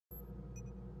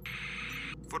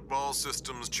Football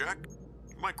systems check.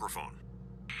 Microphone.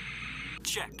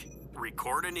 Check.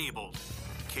 Record enabled.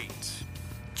 Kate.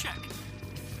 Check.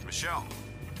 Michelle.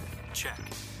 Check.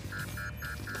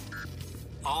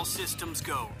 All systems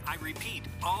go. I repeat,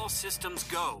 all systems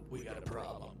go. We got a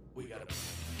problem.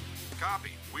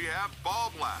 Copy. We have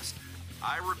ball blast.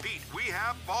 I repeat, we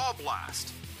have ball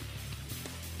blast.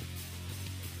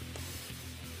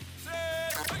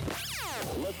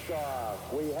 Liftoff.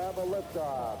 We have a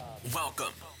liftoff.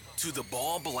 Welcome to the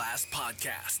Ball Blast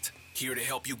Podcast. Here to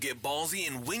help you get ballsy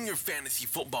and win your fantasy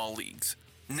football leagues.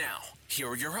 Now, here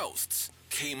are your hosts,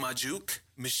 Kay Majuk,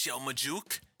 Michelle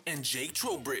Majuk, and Jake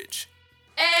Trowbridge.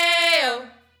 Ayo!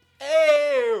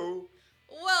 Ew!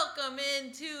 Welcome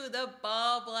into the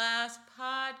Ball Blast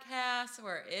Podcast,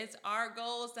 where it's our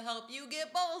goal is to help you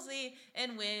get ballsy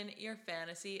and win your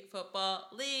fantasy football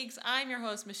leagues. I'm your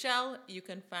host, Michelle. You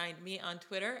can find me on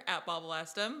Twitter at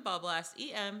BallBlastem,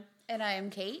 BallBlastEM. And I am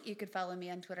Kate. You can follow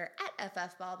me on Twitter at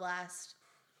FFBallBlast.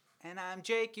 And I'm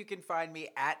Jake. You can find me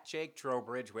at Jake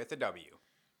Trowbridge with a W.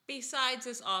 Besides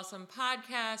this awesome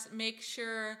podcast, make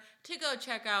sure to go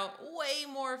check out way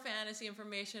more fantasy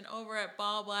information over at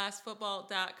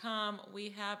ballblastfootball.com. We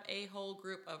have a whole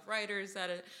group of writers that,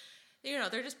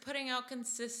 they're just putting out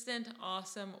consistent,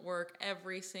 awesome work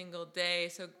every single day.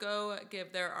 So go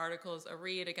give their articles a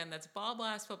read. Again, that's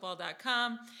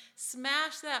ballblastfootball.com.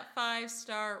 Smash that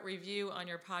 5-star review on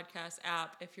your podcast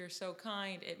app if you're so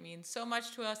kind. It means so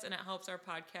much to us, and it helps our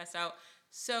podcast out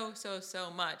so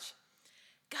much.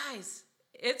 Guys,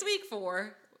 it's week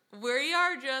 4.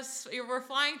 We're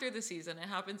flying through the season. It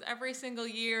happens every single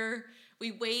year.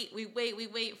 We wait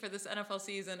for this NFL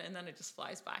season, and then it just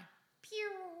flies by. Pew!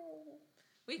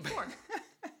 Week 4.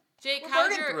 Jake,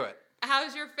 We're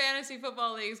how's your fantasy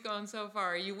football leagues going so far?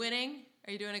 Are you winning?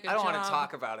 Are you doing a good job? I don't want to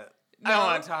talk about it. No? I don't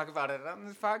want to talk about it on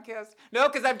this podcast. No,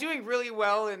 because I'm doing really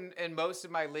well in most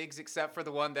of my leagues, except for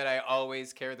the one that I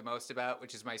always care the most about,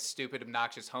 which is my stupid,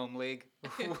 obnoxious home league,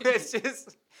 which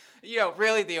is,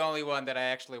 really the only one that I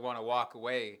actually want to walk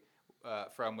away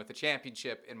from with a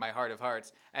championship in my heart of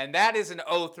hearts. And that is an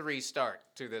 0-3 start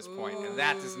to this point, and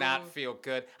that does not feel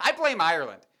good. I blame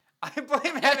Ireland. I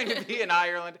blame having to be in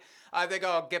Ireland. I think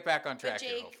I'll get back on track Jake,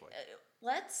 here, hopefully.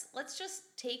 Let's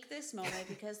just take this moment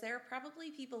because there are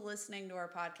probably people listening to our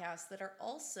podcast that are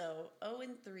also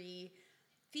 0-3,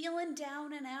 feeling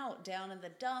down and out, down in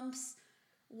the dumps.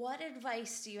 What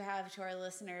advice do you have to our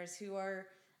listeners who are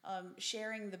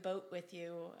sharing the boat with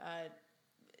you?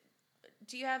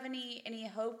 Do you have any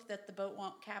hope that the boat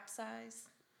won't capsize?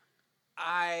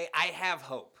 I have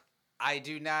hope. I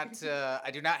do not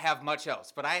have much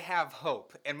else, but I have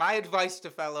hope. And my advice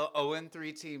to fellow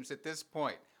 0-3 teams at this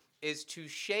point is to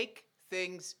shake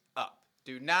things up.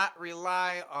 Do not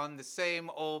rely on the same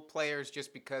old players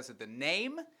just because of the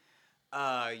name.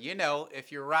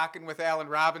 If you're rocking with Allen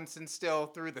Robinson still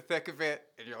through the thick of it,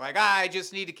 and you're like, I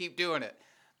just need to keep doing it.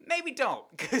 Maybe don't,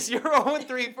 because you're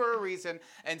 0-3 for a reason,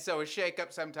 and so a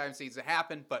shake-up sometimes needs to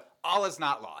happen, but all is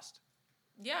not lost.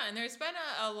 Yeah, and there's been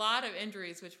a lot of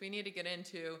injuries, which we need to get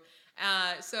into.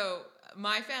 So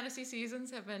my fantasy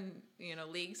seasons have been,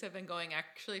 leagues have been going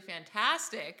actually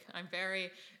fantastic. I'm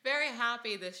very, very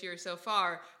happy this year so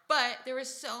far. But there were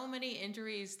so many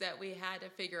injuries that we had to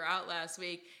figure out last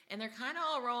week, and they're kind of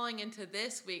all rolling into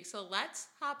this week. So let's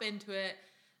hop into it.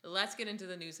 Let's get into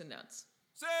the news and notes.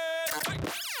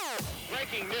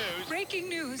 Breaking news. Breaking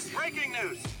news. Breaking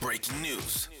news. Breaking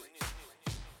news.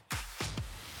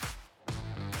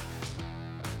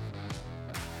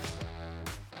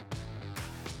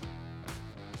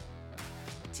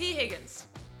 T. Higgins.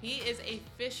 He is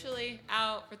officially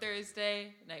out for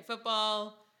Thursday Night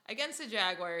Football against the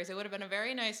Jaguars. It would have been a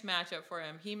very nice matchup for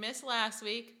him. He missed last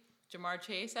week. Ja'Marr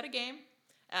Chase had a game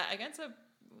against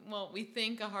we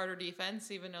think a harder defense,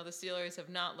 even though the Steelers have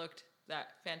not looked that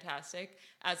fantastic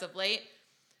as of late.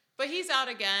 But he's out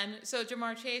again. So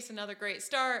Ja'Marr Chase, another great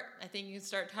start. I think you can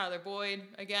start Tyler Boyd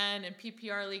again in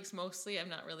PPR leagues mostly. I'm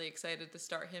not really excited to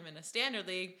start him in a standard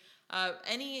league.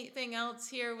 Anything else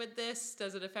here with this?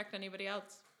 Does it affect anybody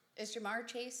else? Is Ja'Marr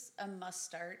Chase a must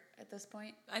start at this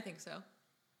point? I think so.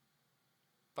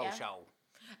 Faux show.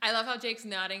 I love how Jake's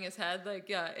nodding his head like,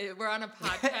 we're on a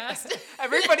podcast.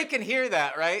 Everybody can hear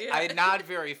that, right? Yeah. I nod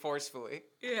very forcefully.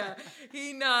 Yeah,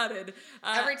 he nodded.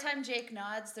 Every time Jake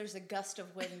nods, there's a gust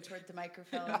of wind toward the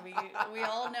microphone. We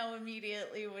all know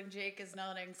immediately when Jake is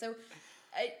nodding. So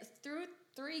through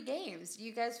 3 games, do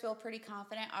you guys feel pretty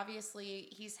confident? Obviously,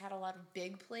 he's had a lot of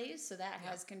big plays, so that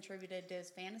has contributed to his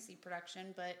fantasy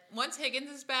production. But once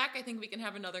Higgins is back, I think we can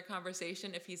have another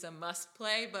conversation if he's a must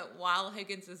play. But while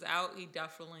Higgins is out, he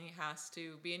definitely has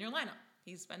to be in your lineup.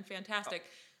 He's been fantastic.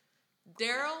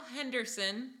 Daryl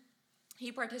Henderson,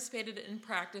 he participated in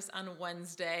practice on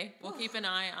Wednesday. We'll keep an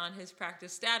eye on his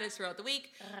practice status throughout the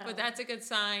week, but that's a good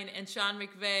sign. And Sean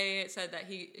McVay said that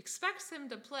he expects him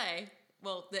to play.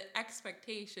 Well, the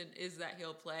expectation is that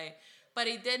he'll play, but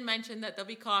he did mention that they'll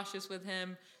be cautious with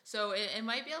him. So it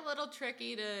might be a little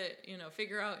tricky to,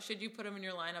 figure out should you put him in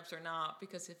your lineups or not,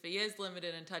 because if he is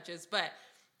limited in touches. But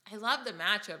I love the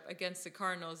matchup against the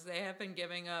Cardinals. They have been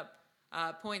giving up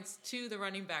points to the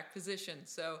running back position.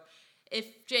 So if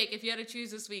you had to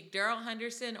choose this week, Daryl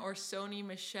Henderson or Sony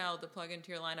Michel to plug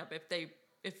into your lineup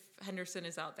if Henderson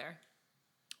is out there.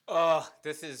 Oh,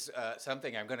 this is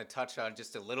something I'm going to touch on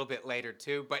just a little bit later,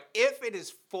 too. But if it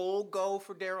is full go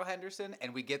for Daryl Henderson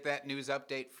and we get that news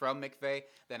update from McVay,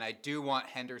 then I do want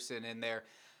Henderson in there.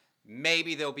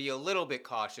 Maybe they'll be a little bit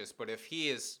cautious, but if he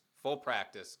is full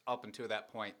practice up until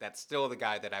that point, that's still the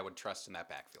guy that I would trust in that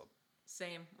backfield.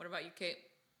 Same. What about you, Kate?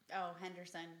 Oh,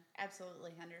 Henderson.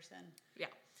 Absolutely Henderson. Yeah.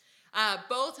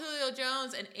 Both Julio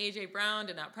Jones and A.J. Brown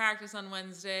did not practice on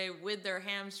Wednesday with their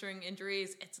hamstring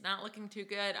injuries. It's not looking too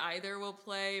good. Either will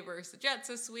play versus the Jets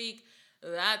this week.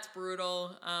 That's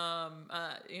brutal.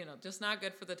 Just not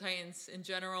good for the Titans in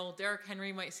general. Derrick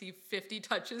Henry might see 50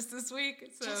 touches this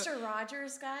week. So Chester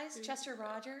Rogers, guys. Chester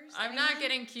Rogers. I'm not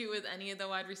getting cute with any of the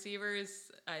wide receivers.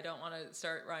 I don't want to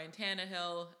start Ryan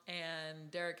Tannehill,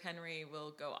 and Derrick Henry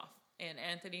will go off. And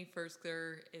Anthony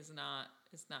Firkser is not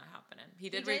happening.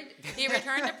 He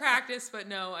returned to practice, but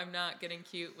no, I'm not getting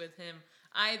cute with him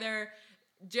either.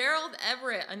 Gerald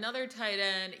Everett, another tight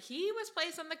end, he was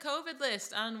placed on the COVID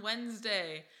list on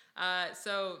Wednesday.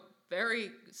 So very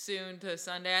soon to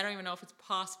Sunday. I don't even know if it's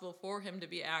possible for him to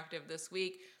be active this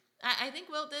week. I think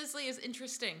Will Disley is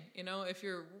interesting. If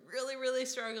you're really, really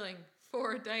struggling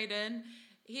for a tight end,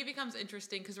 he becomes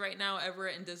interesting because right now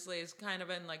Everett and Disley is kind of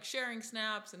in like sharing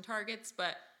snaps and targets,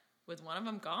 but with one of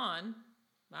them gone,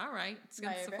 all right, it's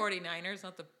against the 49ers,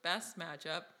 not the best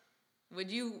matchup.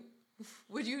 Would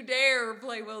you dare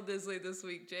play Will Disley this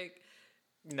week, Jake?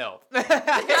 No.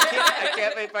 I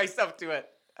can't make myself do it.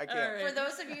 I can't. Right. For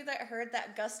those of you that heard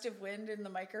that gust of wind in the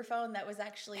microphone, that was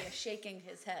actually a shaking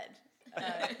his head,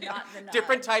 not the nod.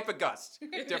 Different type of gust,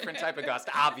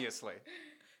 obviously.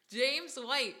 James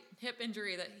White, hip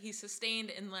injury that he sustained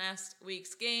in last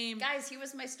week's game. Guys, he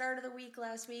was my start of the week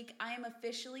last week. I am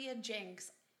officially a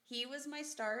jinx. He was my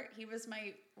start. He was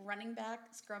my running back,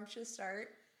 scrumptious start.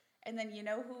 And then you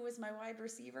know who was my wide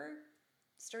receiver?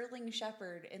 Sterling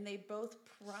Shepard. And they both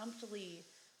promptly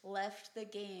left the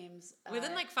games.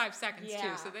 Within like 5 seconds,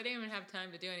 too. So they didn't even have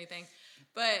time to do anything.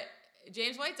 But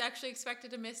James White's actually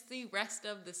expected to miss the rest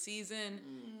of the season.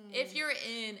 If you're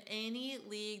in any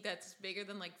league that's bigger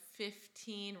than like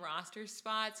 15 roster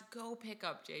spots, go pick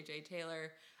up J.J.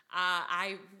 Taylor.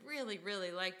 I really,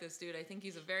 really like this dude. I think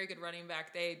he's a very good running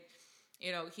back.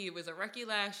 He was a rookie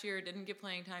last year, didn't get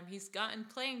playing time. He's gotten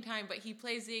playing time, but he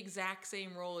plays the exact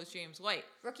same role as James White.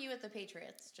 Rookie with the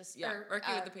Patriots.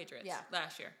 Rookie with the Patriots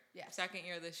last year. Yeah. Second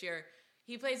year this year.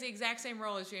 He plays the exact same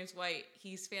role as James White.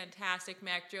 He's fantastic.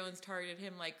 Mac Jones targeted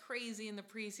him like crazy in the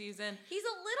preseason. He's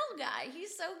a little guy.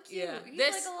 He's so cute. Yeah. He's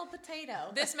like a little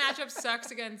potato. This matchup sucks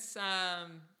against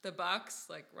the Bucs.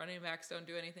 Like, running backs don't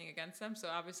do anything against them, so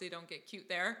obviously don't get cute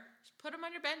there. Just put him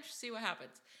on your bench, see what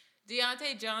happens.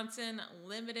 Deontay Johnson,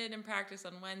 limited in practice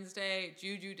on Wednesday.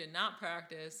 Juju did not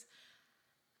practice.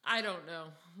 I don't know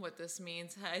what this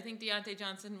means. I think Deontay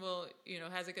Johnson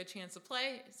has a good chance to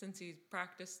play since he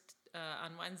practiced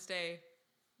on Wednesday.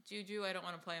 Juju, I don't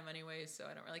want to play him anyways, so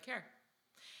I don't really care.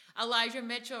 Elijah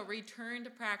Mitchell returned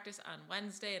to practice on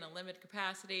Wednesday in a limited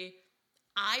capacity.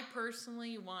 I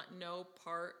personally want no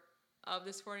part of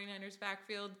this 49ers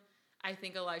backfield. I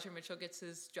think Elijah Mitchell gets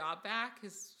his job back,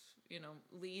 his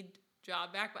lead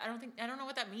job back, but I don't know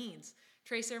what that means.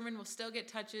 Trey Sermon will still get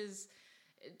touches.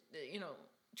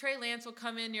 Trey Lance will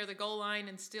come in near the goal line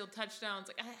and steal touchdowns.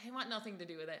 Like, I want nothing to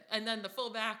do with it. And then the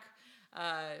fullback,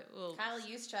 Kyle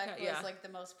Juszczyk was like the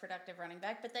most productive running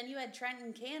back, but then you had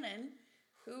Trenton Cannon,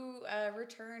 who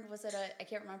returned. I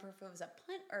can't remember if it was a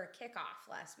punt or a kickoff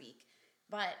last week,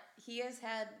 but he has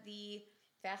had the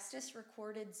fastest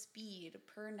recorded speed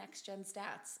per Next Gen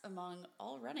Stats among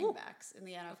all running backs in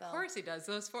the NFL. Of course he does.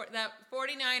 That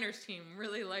 49ers team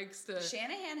really likes to.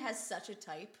 Shanahan has such a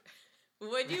type.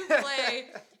 Would you play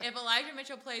if Elijah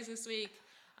Mitchell plays this week?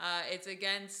 It's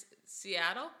against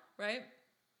Seattle, right?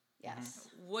 Yes.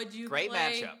 Would you Great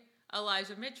play matchup.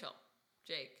 Elijah Mitchell,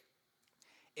 Jake?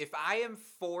 If I am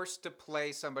forced to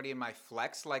play somebody in my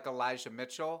flex like Elijah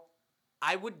Mitchell,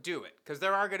 I would do it because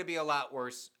there are going to be a lot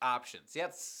worse options. Yeah,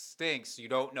 it stinks. You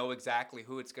don't know exactly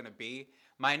who it's going to be.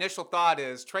 My initial thought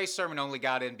is Trey Sermon only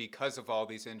got in because of all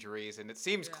these injuries, and it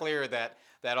seems clear that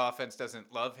that offense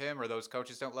doesn't love him or those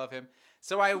coaches don't love him.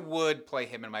 So I would play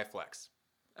him in my flex.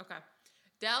 Okay.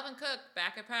 Dalvin Cook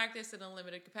back at practice in a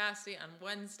limited capacity on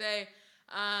Wednesday.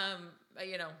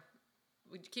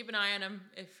 We keep an eye on him.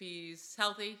 If he's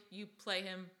healthy, you play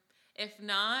him. If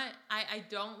not, I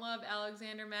don't love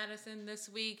Alexander Madison this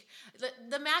week.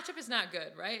 The matchup is not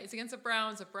good, right? It's against the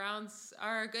Browns. The Browns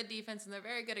are a good defense, and they're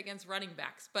very good against running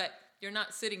backs. But you're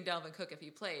not sitting Dalvin Cook if he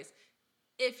plays.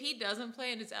 If he doesn't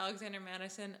play and it's Alexander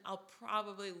Madison, I'll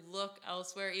probably look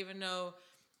elsewhere, even though,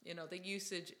 the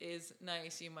usage is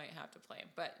nice. You might have to play him.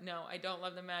 But no, I don't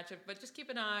love the matchup. But just keep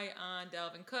an eye on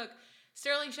Dalvin Cook.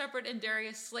 Sterling Shepard and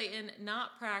Darius Slayton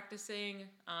not practicing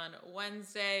on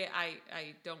Wednesday.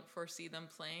 I don't foresee them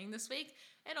playing this week.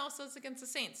 And also it's against the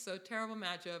Saints, so terrible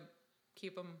matchup.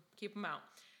 Keep them out.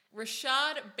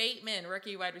 Rashad Bateman,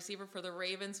 rookie wide receiver for the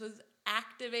Ravens, was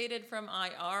activated from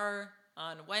IR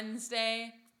on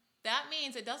Wednesday. That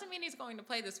means it doesn't mean he's going to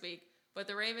play this week, but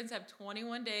the Ravens have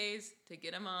 21 days to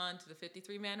get him on to the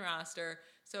 53-man roster.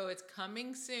 So it's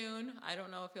coming soon. I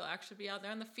don't know if he'll actually be out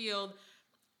there on the field.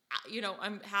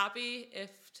 I'm happy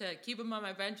to keep him on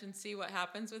my bench and see what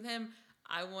happens with him.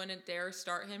 I wouldn't dare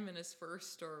start him in his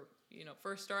first start.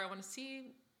 I want to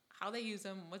see how they use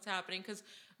him, what's happening, because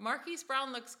Marquise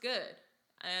Brown looks good.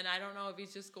 And I don't know if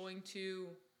he's just going to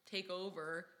take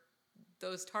over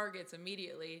those targets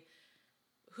immediately.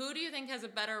 Who do you think has a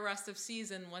better rest of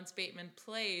season once Bateman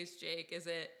plays, Jake? Is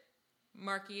it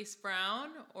Marquise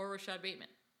Brown or Rashad Bateman?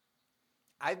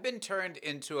 I've been turned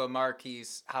into a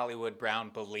Marquise Hollywood Brown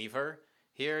believer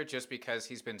here just because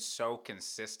he's been so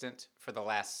consistent for the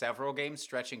last several games,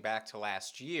 stretching back to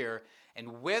last year.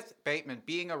 And with Bateman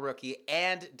being a rookie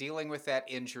and dealing with that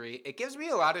injury, it gives me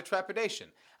a lot of trepidation.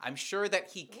 I'm sure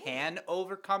that he can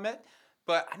overcome it,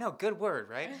 but I know, good word,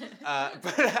 right?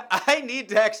 But I need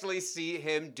to actually see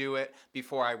him do it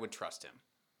before I would trust him.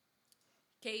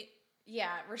 Kate?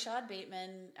 Yeah, Rashad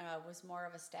Bateman was more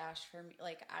of a stash for me.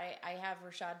 Like, I have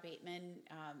Rashad Bateman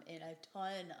in a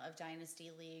ton of dynasty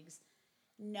leagues.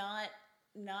 Not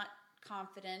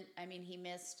confident. I mean, he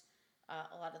missed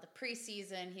a lot of the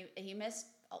preseason. He missed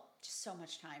just so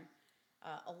much time.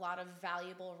 A lot of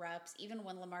valuable reps. Even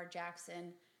when Lamar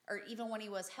Jackson, or even when he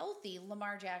was healthy,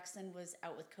 Lamar Jackson was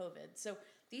out with COVID. So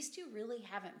these two really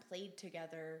haven't played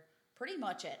together pretty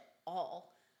much at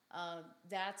all.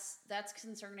 That's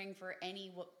concerning for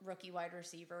any rookie wide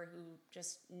receiver who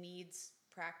just needs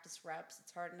practice reps.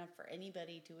 It's hard enough for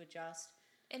anybody to adjust.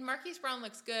 And Marquise Brown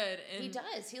looks good. And he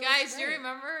does. Guys, do you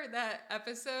remember that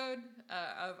episode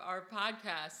of our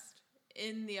podcast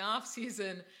in the off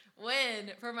season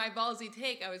when, for my ballsy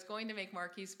take, I was going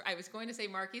to say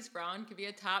Marquise Brown could be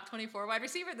a top 24 wide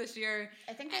receiver this year.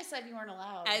 I think I said you weren't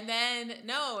allowed. And then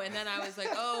I was like,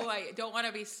 I don't want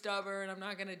to be stubborn. I'm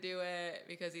not going to do it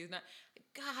because he's not.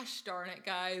 Gosh darn it,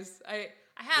 guys. I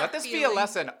have Let this be a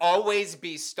lesson. Always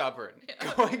be stubborn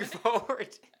going forward.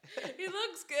 He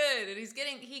looks good,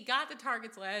 and he got the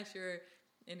targets last year,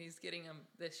 and he's getting them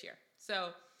this year. So,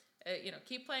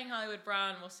 keep playing Hollywood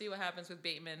Brown. We'll see what happens with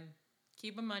Bateman.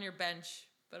 Keep him on your bench,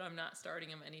 but I'm not starting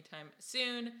him anytime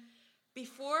soon.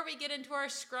 Before we get into our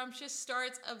scrumptious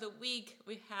starts of the week,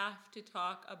 we have to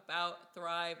talk about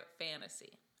Thrive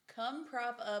Fantasy. Come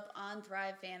prop up on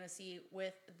Thrive Fantasy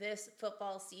with this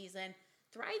football season.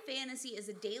 Thrive Fantasy is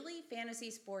a daily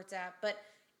fantasy sports app, but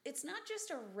it's not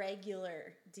just a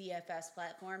regular DFS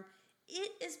platform.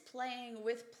 It is playing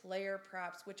with player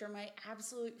props, which are my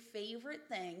absolute favorite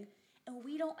thing, and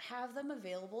we don't have them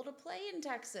available to play in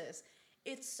Texas.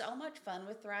 It's so much fun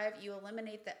with Thrive. You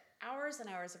eliminate the hours and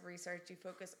hours of research. You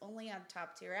focus only on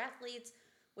top-tier athletes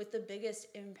with the biggest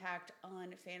impact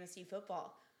on fantasy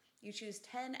football. You choose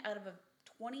 10 out of a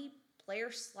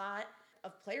 20-player slot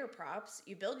of player props.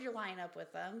 You build your lineup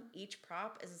with them. Each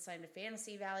prop is assigned a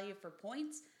fantasy value for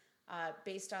points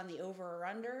based on the over or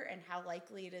under and how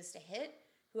likely it is to hit.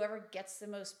 Whoever gets the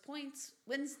most points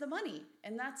wins the money.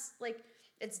 And that's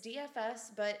it's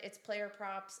DFS, but it's player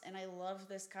props, and I love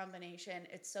this combination.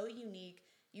 It's so unique.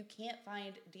 You can't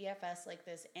find DFS like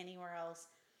this anywhere else.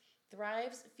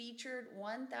 Thrive's featured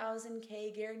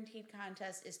 1,000K guaranteed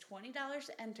contest is $20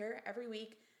 to enter every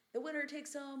week. The winner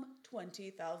takes home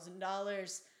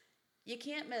 $20,000. You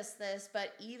can't miss this,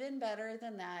 but even better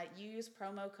than that, you use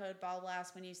promo code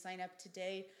BALLBLAST when you sign up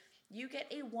today. You get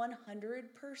a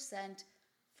 100%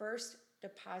 first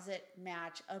deposit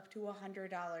match up to $100.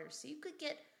 So you could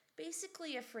get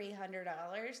basically a free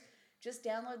 $100. Just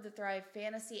download the Thrive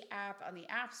Fantasy app on the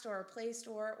App Store or Play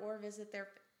Store, or visit their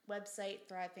website,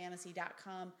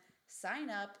 thrivefantasy.com.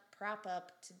 Sign up, prop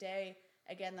up today.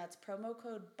 Again, that's promo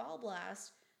code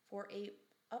BALLBLAST for a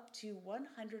up to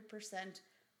 100%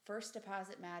 first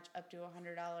deposit match up to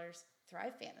 $100.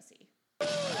 Thrive Fantasy.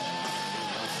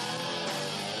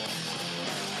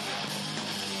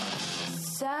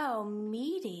 So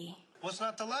meaty. What's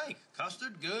not to like?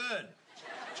 Custard? Good.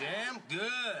 Jam?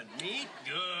 Good. Meat?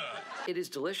 Good. It is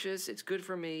delicious. It's good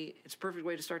for me. It's a perfect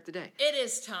way to start the day. It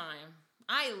is time.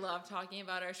 I love talking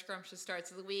about our scrumptious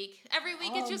starts of the week. Every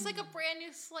week it's just like a brand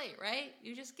new slate, right?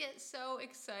 You just get so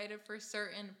excited for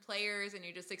certain players and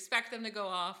you just expect them to go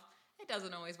off. It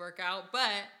doesn't always work out,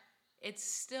 but it's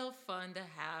still fun to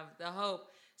have the hope.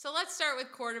 So let's start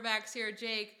with quarterbacks here.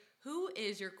 Jake, who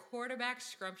is your quarterback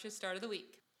scrumptious start of the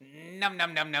week? Num,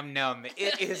 num, num, num, num.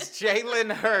 It is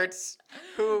Jalen Hurts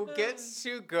who gets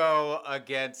to go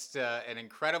against an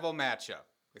incredible matchup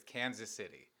with Kansas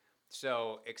City.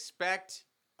 So expect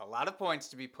a lot of points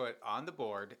to be put on the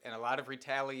board and a lot of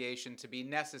retaliation to be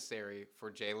necessary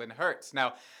for Jalen Hurts.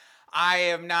 Now, I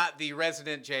am not the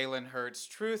resident Jalen Hurts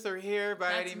truther here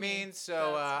by any means,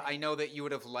 so I know that you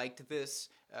would have liked this,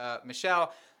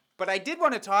 Michelle. But I did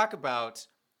want to talk about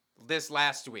this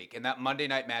last week and that Monday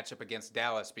night matchup against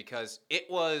Dallas because it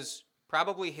was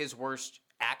probably his worst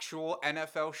actual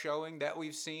NFL showing that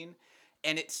we've seen,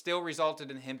 and it still resulted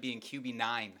in him being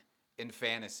QB9 in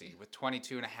fantasy with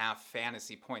 22.5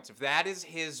 fantasy points. If that is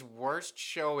his worst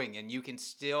showing and you can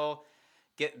still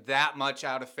get that much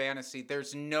out of fantasy,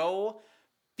 there's no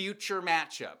future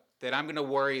matchup that I'm going to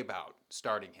worry about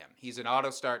starting him. He's an auto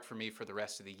start for me for the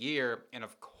rest of the year. And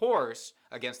of course,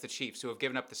 against the Chiefs, who have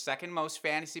given up the second most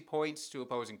fantasy points to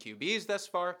opposing QBs thus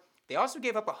far. They also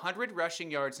gave up 100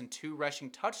 rushing yards and 2 rushing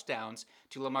touchdowns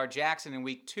to Lamar Jackson in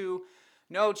week 2.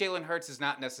 No, Jalen Hurts is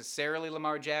not necessarily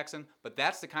Lamar Jackson, but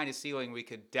that's the kind of ceiling we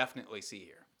could definitely see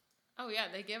here. Oh, yeah,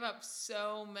 they give up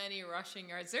so many rushing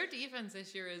yards. Their defense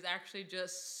this year is actually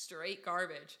just straight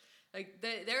garbage. Like,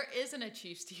 there isn't a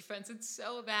Chiefs defense. It's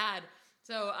so bad.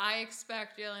 So I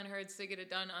expect Jalen Hurts to get it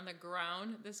done on the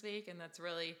ground this week, and that's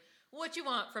really what you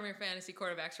want from your fantasy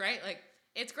quarterbacks, right? Like,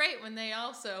 it's great when they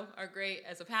also are great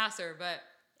as a passer, but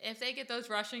if they get those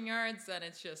rushing yards, then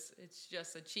it's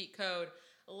just a cheat code.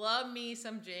 Love me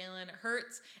some Jalen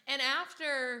Hurts. And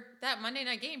after that Monday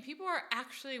night game, people are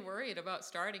actually worried about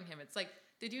starting him. It's like,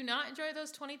 did you not enjoy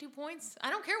those 22 points? I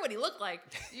don't care what he looked like.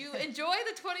 You enjoy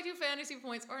the 22 fantasy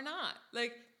points or not.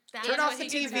 Like, that's turn off what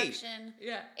the he TV.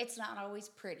 Yeah. It's not always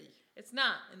pretty. It's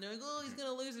not. And they're like, oh, he's going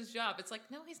to lose his job. It's like,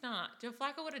 no, he's not. Joe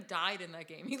Flacco would have died in that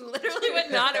game. He literally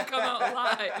would not have come out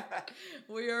alive.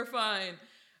 We are fine.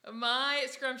 My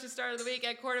scrumptious start of the week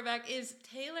at quarterback is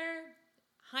Taylor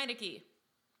Heinicke.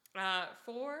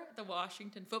 For the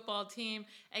Washington football team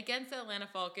against the Atlanta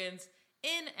Falcons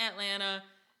in Atlanta.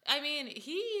 I mean,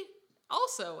 he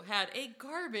also had a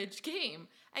garbage game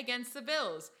against the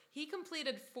Bills. He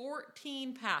completed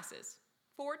 14 passes.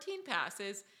 14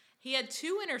 passes. He had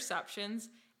 2 interceptions,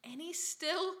 and he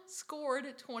still scored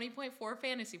 20.4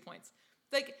 fantasy points.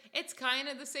 Like, it's kind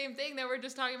of the same thing that we're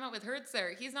just talking about with Hurts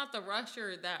there. He's not the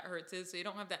rusher that Hurts is, so you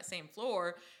don't have that same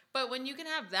floor. But when you can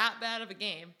have that bad of a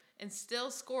game and still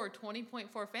score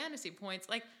 20.4 fantasy points,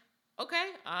 like, okay,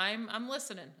 I'm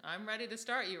listening. I'm ready to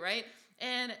start you, right?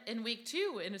 And in week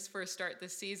 2, in his first start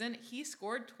this season, he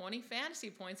scored 20 fantasy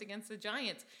points against the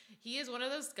Giants. He is one of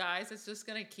those guys that's just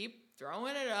going to keep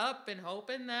throwing it up and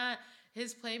hoping that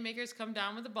his playmakers come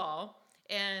down with the ball.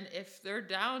 And if they're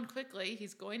down quickly,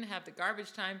 he's going to have the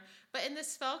garbage time. But in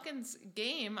this Falcons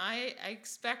game, I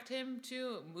expect him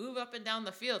to move up and down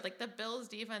the field. Like, the Bills'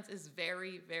 defense is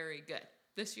very, very good.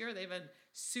 This year, they've been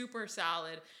super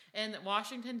solid. And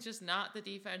Washington's just not the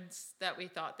defense that we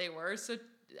thought they were. So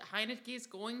Heinicke is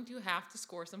going to have to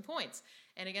score some points.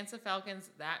 And against the Falcons,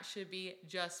 that should be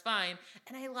just fine.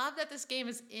 And I love that this game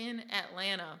is in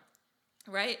Atlanta.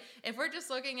 Right? If we're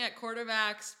just looking at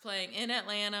quarterbacks playing in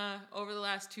Atlanta over the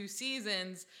last 2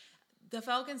 seasons, the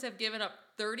Falcons have given up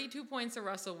 32 points to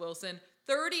Russell Wilson,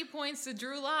 30 points to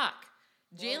Drew Lock.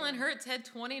 Jalen Hurts had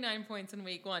 29 points in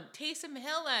week 1. Taysom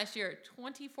Hill last year,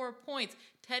 24 points.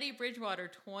 Teddy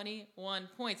Bridgewater, 21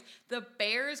 points. The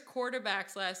Bears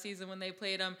quarterbacks last season when they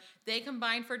played them, they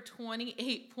combined for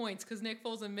 28 points because Nick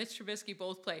Foles and Mitch Trubisky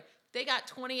both play. They got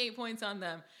 28 points on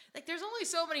them. Like, there's only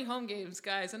so many home games,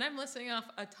 guys, and I'm listing off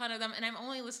a ton of them, and I'm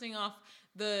only listing off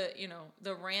the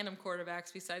random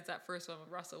quarterbacks besides that first one with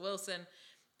Russell Wilson.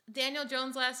 Daniel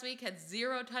Jones last week had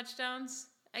 0 touchdowns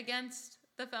against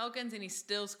the Falcons, and he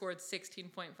still scored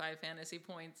 16.5 fantasy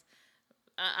points.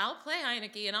 I'll play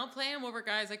Heinicke, and I'll play him over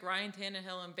guys like Ryan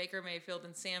Tannehill and Baker Mayfield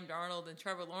and Sam Darnold and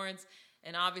Trevor Lawrence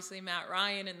and obviously Matt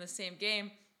Ryan in the same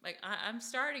game. Like, I'm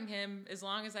starting him as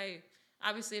long as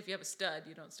obviously if you have a stud,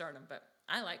 you don't start him, but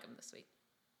I like him this week.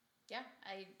 Yeah,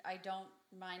 I don't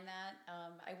mind that.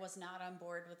 I was not on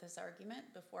board with this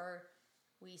argument before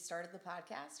we started the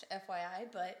podcast, FYI,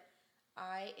 but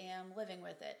I am living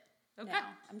with it. Okay. Now.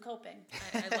 I'm coping.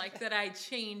 I like that I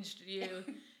changed you.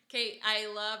 Kate,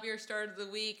 I love your start of the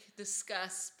week.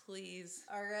 Discuss, please.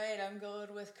 All right, I'm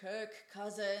going with Kirk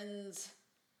Cousins.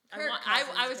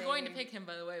 I was going to pick him,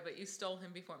 by the way, but you stole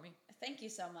him before me. Thank you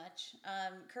so much.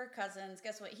 Kirk Cousins,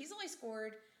 guess what? He's only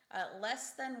scored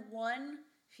less than one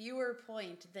fewer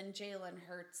point than Jalen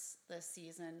Hurts this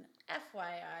season.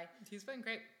 FYI. He's been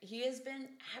great. He has been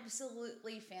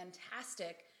absolutely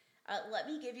fantastic. Let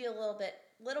me give you a little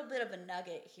bit of a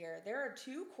nugget here. There are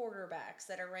 2 quarterbacks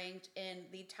that are ranked in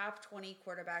the top 20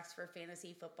 quarterbacks for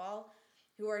fantasy football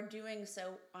who are doing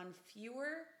so on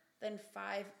fewer than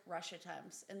 5 rush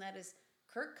attempts, and that is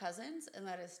Kirk Cousins and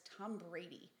that is Tom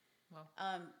Brady.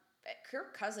 Wow.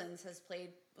 Kirk Cousins has played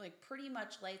like pretty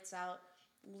much lights out,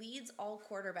 leads all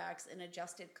quarterbacks in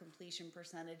adjusted completion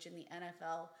percentage in the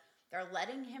NFL. They're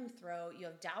letting him throw. You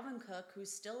have Dalvin Cook,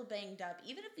 who's still banged up.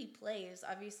 Even if he plays,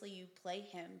 obviously you play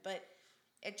him, but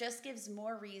it just gives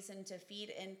more reason to feed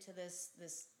into this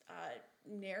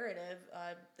narrative.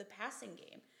 The passing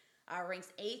game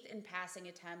ranks 8th in passing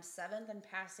attempts, 7th in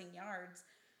passing yards.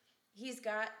 He's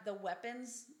got the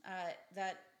weapons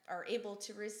that are able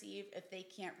to receive. If they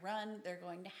can't run, they're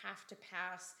going to have to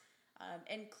pass.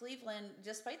 And Cleveland,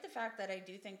 despite the fact that I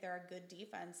do think they're a good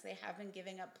defense, they have been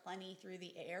giving up plenty through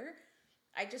the air.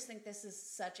 I just think this is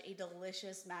such a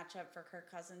delicious matchup for Kirk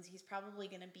Cousins. He's probably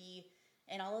going to be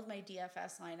in all of my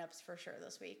DFS lineups for sure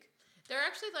this week. They're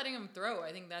actually letting him throw.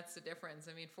 I think that's the difference.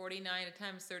 I mean, 49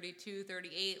 attempts, 32,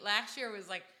 38. Last year was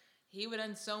like he would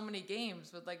end so many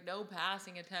games with like no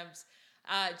passing attempts.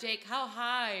 Jake, how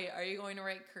high are you going to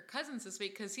rate Kirk Cousins this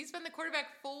week? Because he's been the quarterback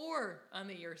 4 on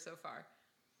the year so far.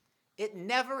 It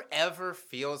never, ever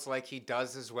feels like he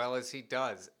does as well as he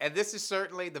does. And this is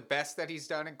certainly the best that he's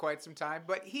done in quite some time.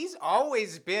 But he's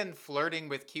always been flirting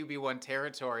with QB1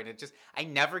 territory. And I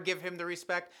never give him the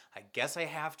respect. I guess I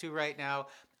have to right now.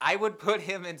 I would put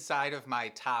him inside of my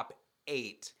top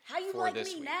 8 How you for like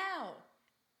this me week.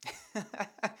 now?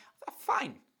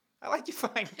 Fine. I like you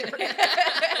fine.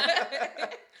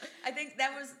 I think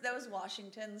that was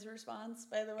Washington's response,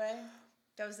 by the way.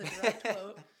 That was a direct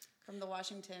quote from the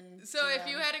Washington. So if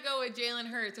you had to go with Jalen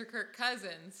Hurts or Kirk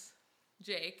Cousins,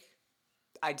 Jake?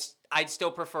 I'd still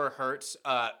prefer Hurts,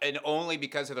 and only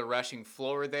because of the rushing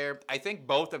floor there. I think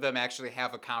both of them actually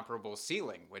have a comparable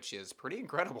ceiling, which is pretty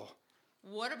incredible.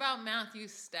 What about Matthew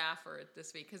Stafford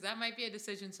this week? Because that might be a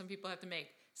decision some people have to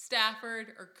make. Stafford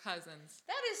or Cousins?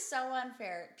 That is so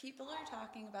unfair. People are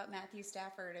talking about Matthew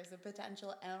Stafford as a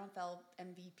potential NFL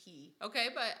MVP. Okay,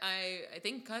 but I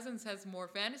think Cousins has more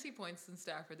fantasy points than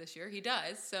Stafford this year. He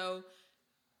does, so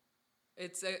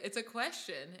it's a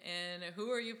question. And who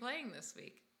are you playing this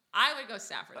week? I would go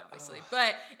Stafford, obviously,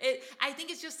 but I think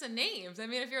it's just the names. I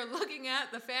mean, if you're looking at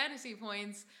the fantasy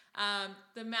points,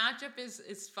 the matchup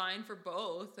is fine for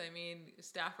both. I mean,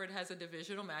 Stafford has a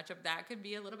divisional matchup that could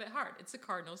be a little bit hard. It's the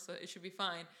Cardinals, so it should be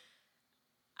fine.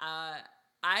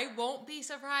 I won't be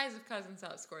surprised if Cousins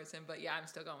outscores him, but yeah, I'm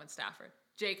still going with Stafford.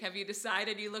 Jake, have you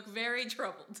decided? You look very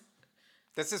troubled.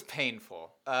 This is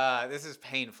painful.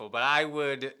 But I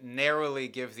would narrowly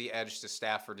give the edge to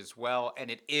Stafford as well,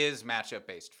 and it is matchup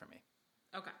based for me.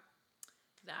 Okay,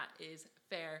 that is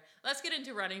fair. Let's get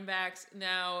into running backs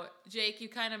now. Jake, you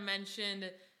kind of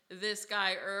mentioned this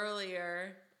guy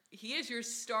earlier. He is your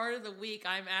start of the week.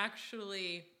 I'm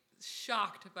actually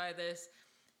shocked by this.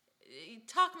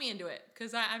 Talk me into it,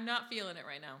 because I'm not feeling it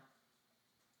right now.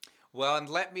 Well, and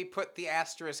let me put the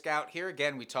asterisk out here.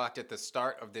 Again, we talked at the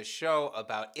start of this show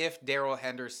about if Darrell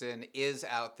Henderson is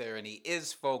out there and he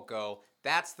is full go,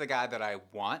 that's the guy that I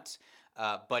want.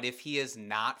 But if he is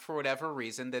not for whatever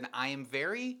reason, then I am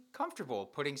very comfortable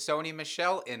putting Sony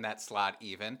Michel in that slot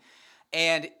even.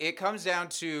 And it comes down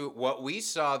to what we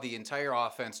saw the entire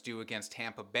offense do against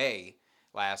Tampa Bay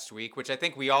last week, which I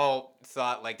think we all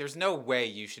thought, like, there's no way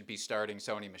you should be starting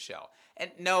Sony Michel. And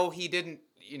no, he didn't,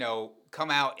 come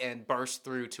out and burst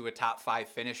through to a top 5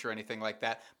 finish or anything like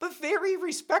that, but very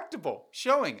respectable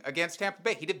showing against Tampa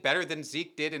Bay. He did better than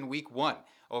Zeke did in week 1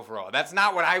 overall. That's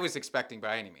not what I was expecting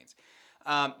by any means.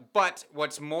 But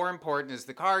what's more important is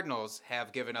the Cardinals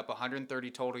have given up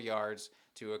 130 total yards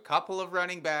to a couple of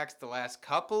running backs the last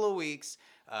couple of weeks.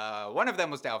 One of them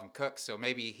was Dalvin Cook, so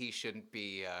maybe he shouldn't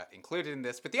be included in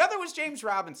this. But the other was James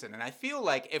Robinson, and I feel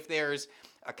like if there's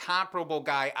a comparable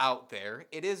guy out there,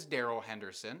 it is Darrell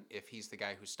Henderson, if he's the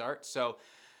guy who starts. So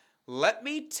let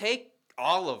me take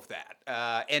all of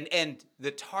that. And the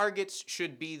targets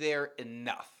should be there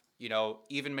enough.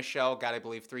 Even Michel got, I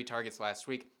believe, 3 targets last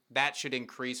week. that should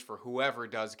increase for whoever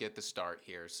does get the start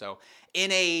here. So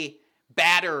in a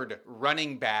battered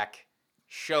running back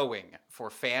showing for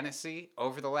fantasy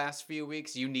over the last few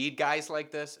weeks, you need guys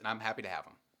like this, and I'm happy to have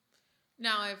them.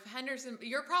 Now, if Henderson,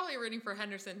 you're probably rooting for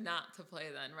Henderson not to play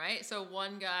then, right? So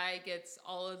one guy gets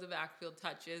all of the backfield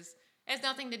touches. It has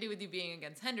nothing to do with you being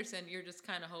against Henderson. You're just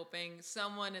kind of hoping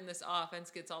someone in this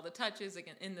offense gets all the touches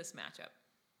again in this matchup.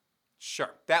 Sure,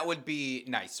 that would be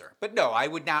nicer. But no, I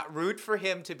would not root for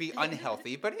him to be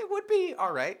unhealthy, but it would be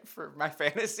all right for my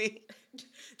fantasy.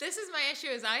 This is my issue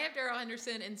is I have Darrell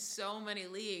Henderson in so many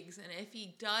leagues, and if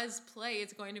he does play,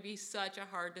 it's going to be such a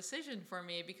hard decision for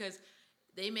me because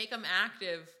they make him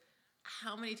active.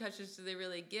 How many touches do they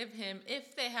really give him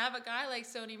if they have a guy like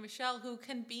Sony Michel who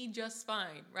can be just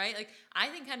fine, right? Like, I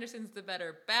think Henderson's the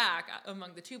better back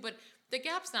among the two, but the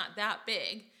gap's not that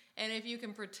big. And if you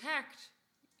can protect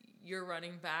your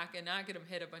running back and not get him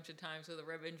hit a bunch of times with a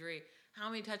rib injury, how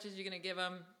many touches are you going to give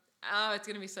him? Oh, it's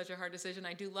going to be such a hard decision.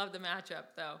 I do love the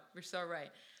matchup, though. You're so right.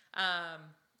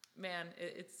 Man,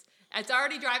 it's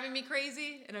already driving me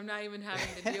crazy, and I'm not even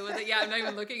having to deal with it. Yeah, I'm not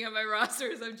even looking at my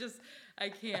rosters. I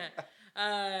can't.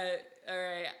 All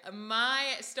right. My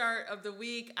start of the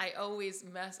week, I always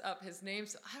mess up his name,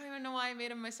 so I don't even know why I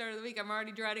made him my start of the week. I'm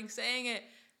already dreading saying it.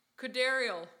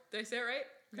 Cordero. Did I say it right?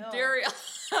 No. Cordero.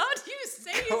 How do you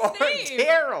say his name?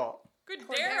 Cordero.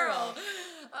 Cordero.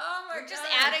 Oh my You're god. just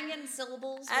adding in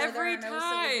syllables where every there are no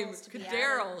time. syllables to be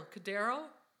Cordero. added.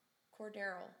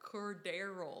 Cordero.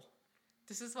 Cordero.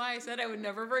 This is why I said I would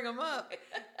never bring him up.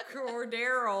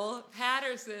 Cordero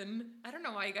Patterson. I don't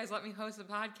know why you guys let me host a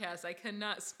podcast. I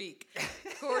cannot speak.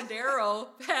 Cordero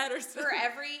Patterson. For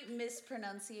every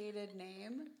mispronunciated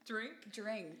name, Drink.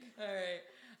 All right.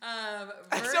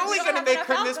 It's only going to make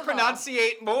her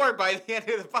mispronunciate more by the end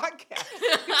of the podcast.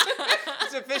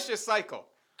 It's a vicious cycle.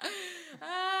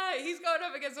 He's going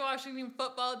up against the Washington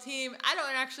football team. I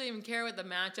don't actually even care what the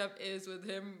matchup is with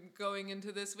him going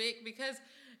into this week because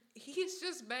he's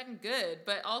just been good.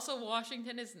 But also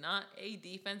Washington is not a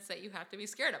defense that you have to be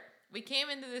scared of. We came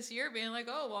into this year being like,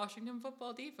 oh, Washington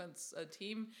football defense, a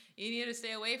team you need to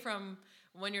stay away from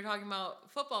when you're talking about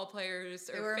football players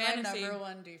or they were fantasy. my number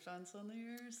one defense on the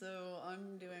year, so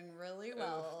I'm doing really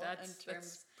well.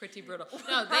 That's pretty brutal. No,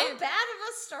 How bad of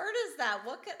a start is that?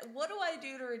 What do I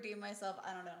do to redeem myself?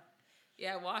 I don't know.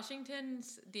 Yeah,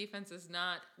 Washington's defense is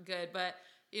not good, but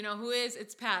you know who is?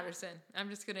 It's Patterson. I'm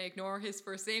just going to ignore his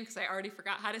first name because I already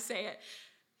forgot how to say it.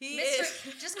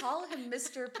 Just call him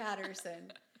Mr.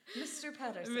 Patterson. Mr.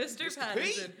 Patterson. Mr.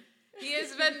 Patterson. He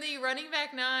has been the running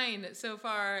back 9 so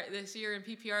far this year in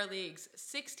PPR leagues.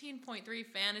 16.3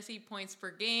 fantasy points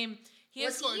per game.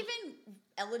 Was he even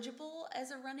eligible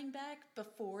as a running back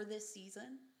before this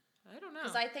season? I don't know.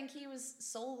 Because I think he was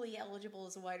solely eligible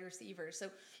as a wide receiver. So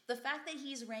the fact that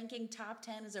he's ranking top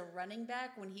 10 as a running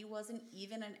back when he wasn't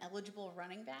even an eligible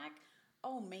running back,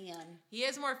 oh man. He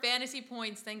has more fantasy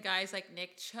points than guys like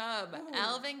Nick Chubb,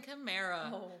 Alvin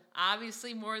Kamara,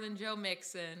 obviously more than Joe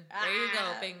Mixon. There you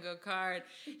go, bingo card.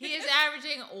 He is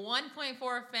averaging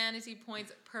 1.4 fantasy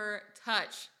points per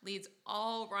touch, leads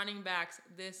all running backs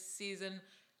this season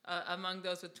among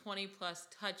those with 20 plus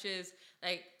touches.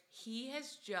 Like, he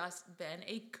has just been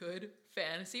a good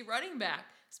fantasy running back,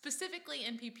 specifically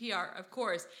in PPR, of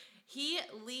course. He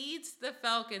leads the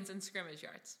Falcons in scrimmage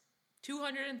yards.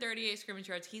 238 scrimmage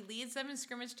yards. He leads them in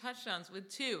scrimmage touchdowns with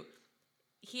 2.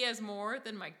 He has more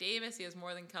than Mike Davis. He has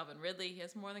more than Calvin Ridley. He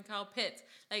has more than Kyle Pitts.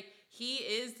 Like, he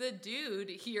is the dude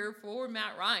here for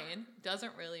Matt Ryan.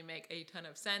 Doesn't really make a ton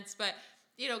of sense, but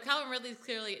you know, Calvin Ridley is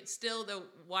clearly still the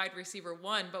wide receiver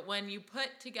 1, but when you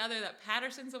put together that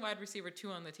Patterson's the wide receiver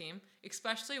 2 on the team,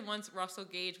 especially once Russell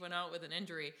Gage went out with an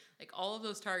injury, like all of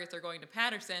those targets are going to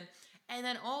Patterson, and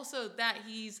then also that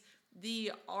he's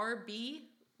the RB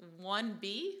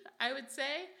 1B, I would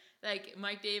say. Like,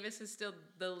 Mike Davis is still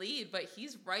the lead, but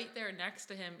he's right there next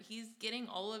to him. He's getting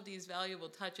all of these valuable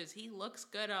touches. He looks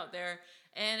good out there.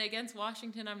 And against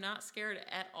Washington, I'm not scared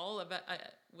at all about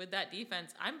with that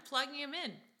defense. I'm plugging him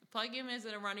in. Plugging him as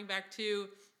a running back too,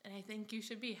 and I think you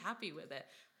should be happy with it.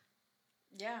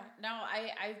 Yeah, no,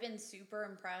 I've been super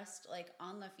impressed. Like,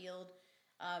 on the field,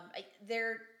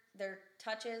 their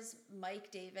touches. Mike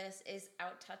Davis is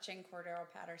out touching Cordero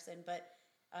Patterson, but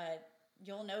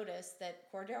you'll notice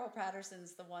that Cordero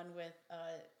Patterson's the one with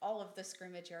all of the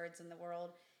scrimmage yards in the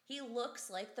world. He looks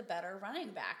like the better running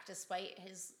back, despite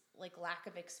his lack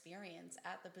of experience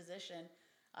at the position.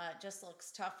 Just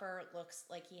looks tougher. Looks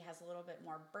like he has a little bit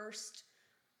more burst.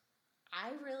 I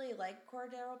really like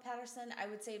Cordero Patterson. I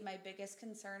would say my biggest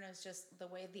concern is just the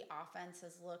way the offense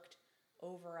has looked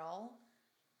overall.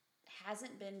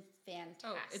 hasn't been fantastic.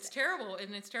 Oh, it's terrible,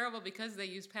 and it's terrible because they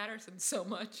use Patterson so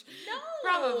much. No!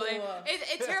 Probably.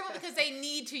 It's terrible because they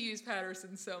need to use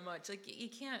Patterson so much. Like, you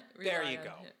can't rely There you on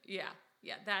go. him.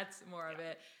 Yeah, that's more of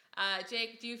it.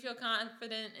 Jake, do you feel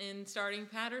confident in starting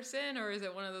Patterson, or is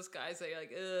it one of those guys that you're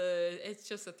like, it's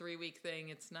just a 3-week thing,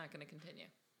 it's not going to continue?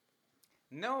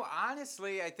 No,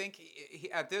 honestly, I think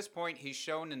at this point he's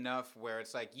shown enough where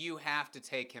it's like you have to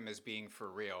take him as being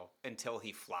for real until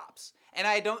he flops. And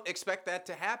I don't expect that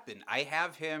to happen. I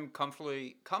have him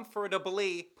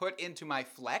comfortably put into my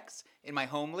flex in my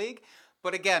home league.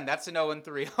 But again, that's an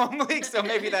 0-3 home league, so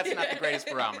maybe that's not the greatest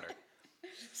barometer.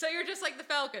 So you're just like the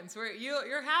Falcons, where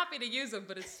you're happy to use them,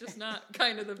 but it's just not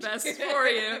kind of the best for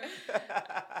you.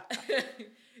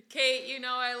 Kate, you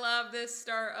know I love this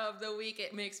start of the week.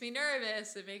 It makes me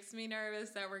nervous. It makes me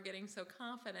nervous that we're getting so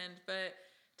confident, but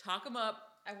talk them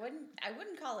up. I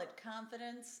wouldn't call it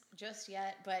confidence just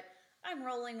yet, but I'm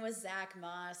rolling with Zach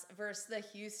Moss versus the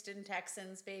Houston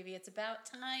Texans, baby. It's about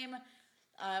time.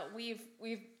 We've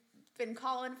been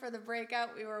calling for the breakout.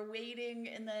 We were waiting,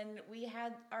 and then we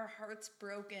had our hearts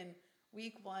broken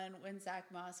week 1 when Zach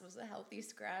Moss was a healthy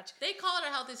scratch. They call it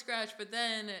a healthy scratch, but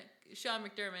then Sean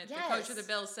McDermott, the coach of the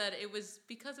Bills, said it was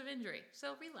because of injury.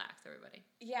 So relax, everybody.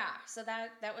 Yeah, so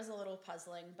that was a little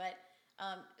puzzling. But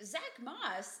Zach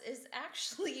Moss has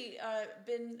actually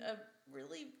been a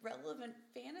really relevant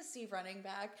fantasy running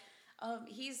back.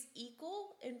 He's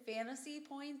equal in fantasy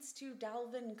points to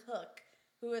Dalvin Cook,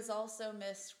 who has also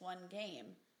missed 1 game.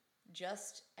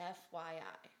 Just FYI.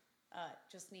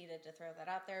 Just needed to throw that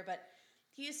out there. But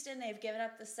Houston, they've given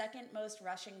up the 2nd most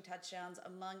rushing touchdowns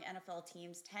among NFL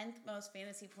teams, 10th most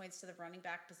fantasy points to the running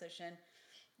back position.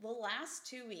 The last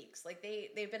 2 weeks, like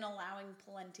they've been allowing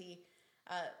plenty.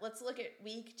 Let's look at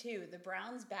week 2. The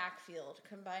Browns' backfield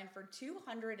combined for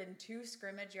 202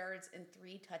 scrimmage yards and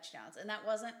 3 touchdowns. And that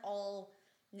wasn't all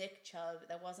Nick Chubb.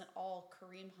 That wasn't all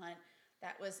Kareem Hunt.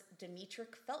 That was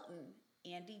Demetric Felton,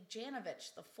 Andy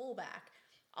Janovich, the fullback.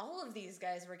 All of these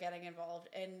guys were getting involved,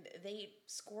 and they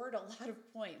scored a lot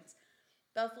of points.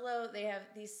 Buffalo, they have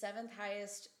the 7th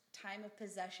highest time of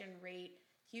possession rate.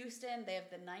 Houston, they have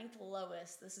the 9th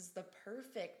lowest. This is the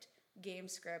perfect game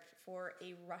script for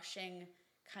a rushing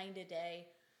kind of day.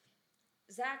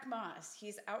 Zach Moss,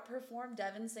 he's outperformed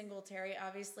Devin Singletary.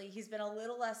 Obviously, he's been a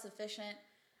little less efficient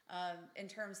in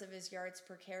terms of his yards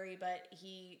per carry, but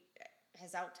he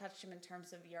has outtouched him in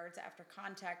terms of yards after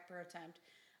contact per attempt.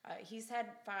 He's had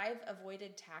 5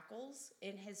 avoided tackles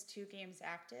in his 2 games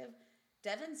active.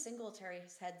 Devin Singletary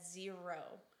has had 0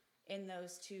 in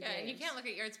those 2 games. Yeah, you can't look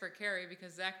at yards per carry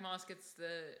because Zach Moss gets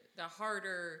the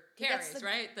harder carries,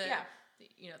 right?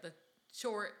 The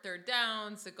short third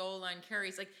downs, the goal line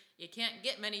carries. Like, you can't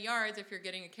get many yards if you're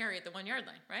getting a carry at the 1 yard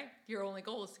line, right? Your only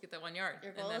goal is to get that 1 yard.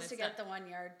 Your goal is to get the 1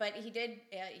 yard. But he did,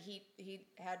 he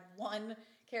had 1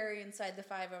 carry inside the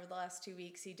 5 over the last 2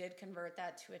 weeks. He did convert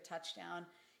that to a touchdown.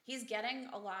 He's getting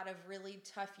a lot of really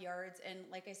tough yards, and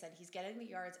like I said, he's getting the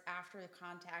yards after the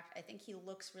contact. I think he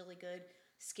looks really good.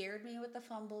 Scared me with the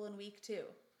fumble in week 2.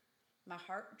 My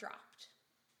heart dropped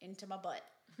into my butt.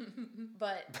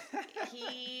 But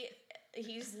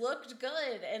he's looked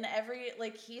good, and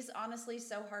he's honestly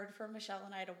so hard for Michelle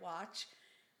and I to watch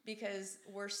because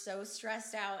we're so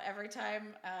stressed out every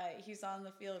time he's on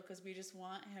the field because we just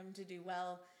want him to do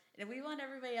well, and we want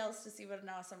everybody else to see what an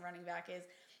awesome running back is.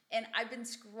 And I've been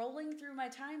scrolling through my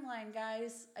timeline,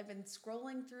 guys. I've been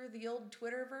scrolling through the old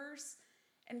Twitterverse,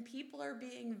 and people are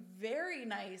being very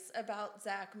nice about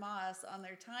Zach Moss on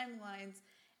their timelines.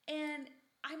 And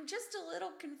I'm just a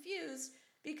little confused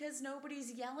because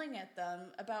nobody's yelling at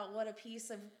them about what a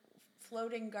piece of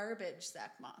floating garbage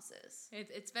Zach Moss is.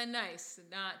 It's been nice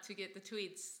not to get the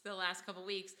tweets the last couple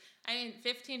weeks. I mean,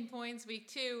 15 points week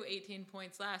 2, 18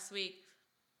 points last week.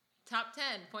 Top 10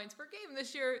 points per game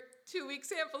this year, 2-week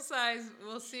sample size.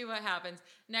 We'll see what happens.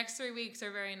 Next 3 weeks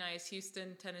are very nice.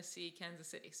 Houston, Tennessee, Kansas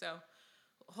City. So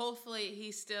hopefully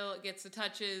he still gets the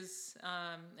touches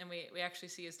and we actually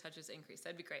see his touches increase.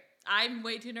 That'd be great. I'm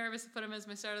way too nervous to put him as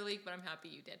my starter league, but I'm happy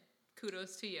you did.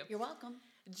 Kudos to you. You're welcome.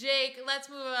 Jake, let's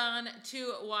move on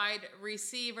to wide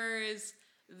receivers.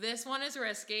 This one is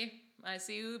risky. I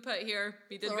see who we put here.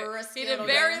 He did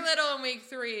very little in week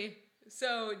 3.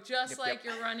 So just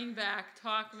your running back,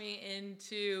 talk me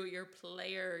into your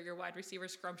wide receiver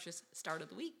scrumptious start of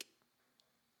the week.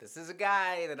 This is a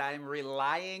guy that I'm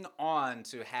relying on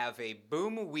to have a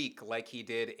boom week like he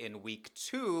did in week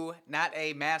 2, not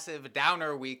a massive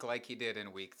downer week like he did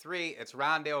in week 3. It's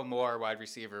Rondale Moore, wide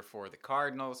receiver for the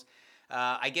Cardinals.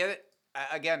 I get it.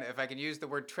 again, if I can use the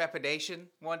word trepidation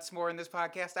once more in this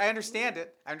podcast, I understand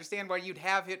it. I understand why you'd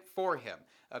have it for him.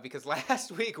 Because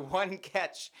last week, one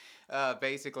catch,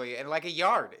 basically, and like a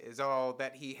yard is all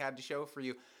that he had to show for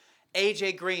you.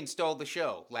 A.J. Green stole the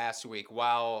show last week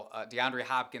while DeAndre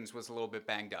Hopkins was a little bit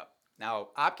banged up. Now,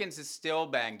 Hopkins is still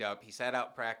banged up. He sat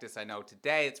out practice, I know,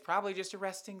 today. It's probably just a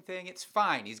resting thing. It's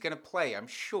fine. He's going to play, I'm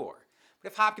sure.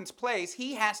 But if Hopkins plays,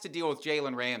 he has to deal with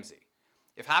Jalen Ramsey.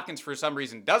 If Hopkins, for some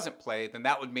reason, doesn't play, then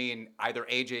that would mean either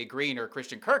A.J. Green or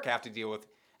Christian Kirk have to deal with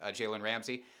Jalen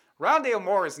Ramsey. Rondale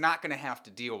Moore is not going to have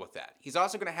to deal with that. He's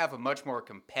also going to have a much more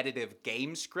competitive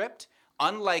game script.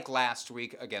 Unlike last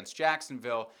week against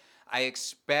Jacksonville, I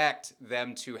expect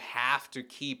them to have to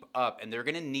keep up, and they're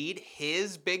going to need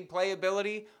his big play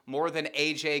ability more than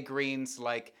A.J. Green's,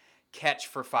 catch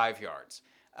for 5 yards.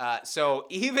 So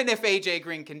even if A.J.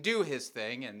 Green can do his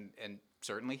thing, and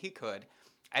certainly he could,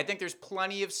 I think there's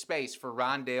plenty of space for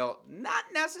Rondale, not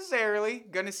necessarily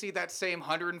going to see that same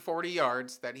 140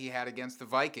 yards that he had against the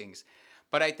Vikings,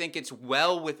 but I think it's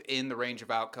well within the range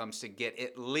of outcomes to get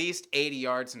at least 80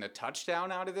 yards and a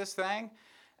touchdown out of this thing.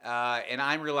 And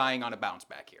I'm relying on a bounce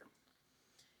back here.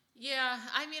 Yeah,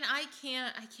 I mean, I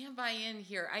can't buy in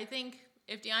here. I think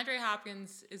if DeAndre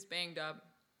Hopkins is banged up,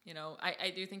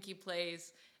 I do think he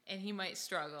plays and he might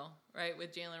struggle, right,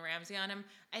 with Jalen Ramsey on him.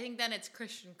 I think then it's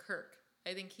Christian Kirk.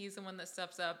 I think he's the one that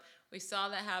steps up. We saw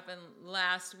that happen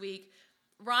last week.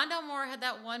 Rondale Moore had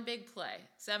that one big play,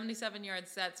 77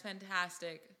 yards. That's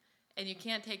fantastic. And you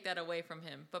can't take that away from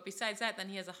him. But besides that, then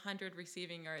he has 100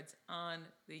 receiving yards on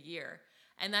the year.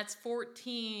 And that's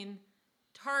 14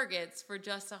 targets for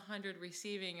just 100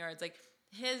 receiving yards.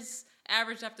 His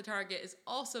average depth of target is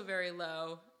also very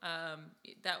low.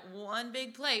 That one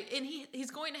big play, and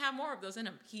he's going to have more of those in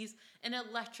him. He's an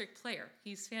electric player.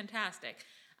 He's fantastic.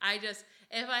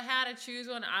 If I had to choose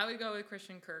one, I would go with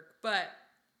Christian Kirk. But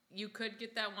you could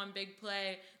get that one big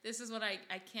play. This is what I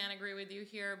can't agree with you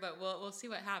here, but we'll see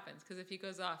what happens. Because if he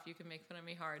goes off, you can make fun of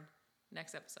me hard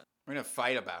next episode. We're going to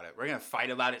fight about it. We're going to fight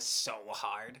about it so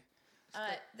hard.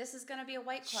 This is going to be a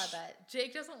White Claw bet.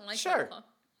 Jake doesn't like White Claw.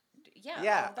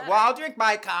 Yeah. Well, I'll drink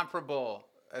my comparable.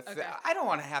 Okay. I don't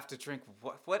want to have to drink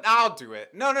what I'll do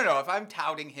it. No. If I'm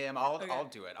touting him, I'll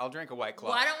do it. I'll drink a White Claw.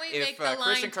 Why don't we make the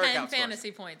line Christian 10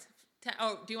 fantasy points?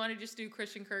 Do you want to just do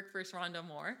Christian Kirk versus Rondale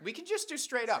Moore? We can just do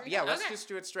straight up. Let's just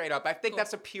do it straight up. I think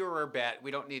that's a purer bet.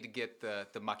 We don't need to get the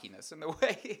muckiness in the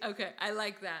way. Okay, I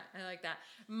like that.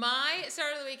 My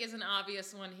start of the week is an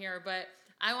obvious one here, but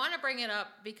I want to bring it up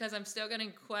because I'm still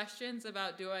getting questions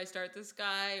about do I start this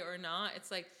guy or not.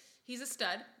 It's he's a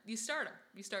stud. You start him.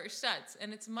 You start your studs.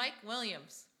 And it's Mike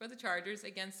Williams for the Chargers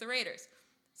against the Raiders.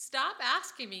 Stop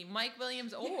asking me Mike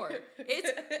Williams or.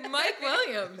 It's Mike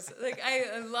Williams.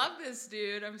 I love this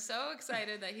dude. I'm so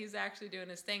excited that he's actually doing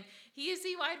his thing. He is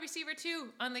the wide receiver 2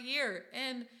 on the year.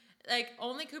 And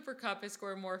only Cooper Kupp has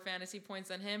scored more fantasy points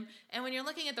than him. And when you're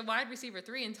looking at the wide receiver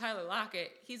 3 in Tyler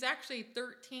Lockett, he's actually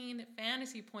 13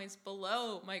 fantasy points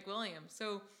below Mike Williams.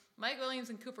 So Mike Williams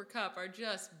and Cooper Kupp are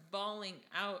just balling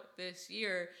out this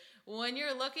year. When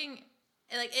you're looking,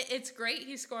 it's great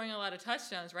he's scoring a lot of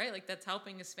touchdowns, right? That's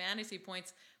helping his fantasy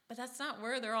points, but that's not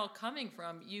where they're all coming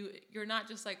from. You're not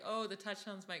just the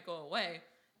touchdowns might go away.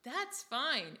 That's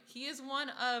fine. He is one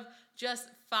of just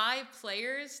 5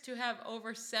 players to have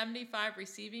over 75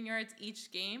 receiving yards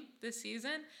each game this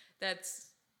season. That's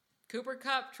Cooper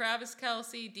Kupp, Travis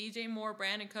Kelce, DJ Moore,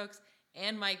 Brandon Cooks,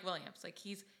 and Mike Williams.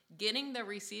 He's getting the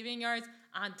receiving yards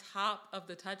on top of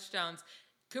the touchdowns.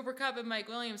 Cooper Kupp and Mike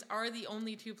Williams are the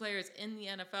only 2 players in the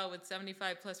NFL with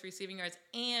 75-plus receiving yards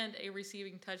and a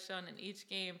receiving touchdown in each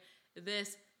game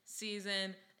this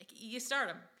season. You start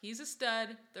him. He's a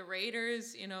stud. The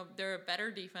Raiders, they're a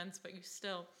better defense, but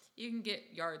you can get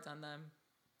yards on them.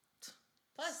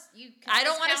 Plus, I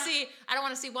don't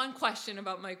want to see one question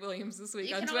about Mike Williams this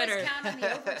week on Twitter. You can always count on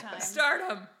the overtime. Start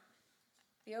him.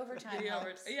 The overtime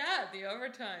helps. The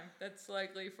overtime. That's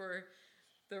likely for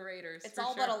the Raiders. It's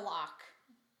all but a lock.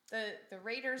 The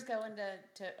Raiders go into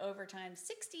overtime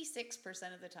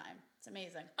 66% of the time. It's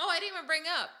amazing. Oh, I didn't even bring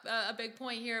up a big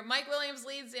point here. Mike Williams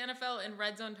leads the NFL in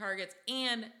red zone targets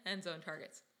and end zone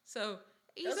targets. So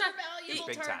those are valuable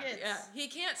targets. Yeah, he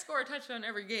can't score a touchdown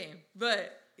every game,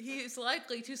 but he's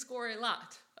likely to score a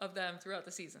lot of them throughout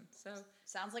the season. So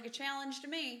sounds like a challenge to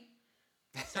me.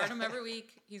 Start him every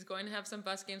week. He's going to have some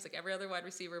bust games like every other wide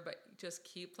receiver, but just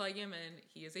keep plugging him in.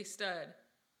 He is a stud.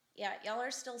 Yeah, y'all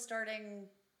are still starting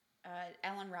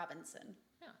Allen Robinson.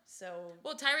 Yeah. So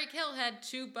well, Tyreek Hill had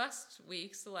 2 bust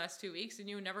weeks the last 2 weeks, and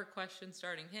you never question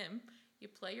starting him. You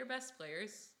play your best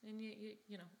players, and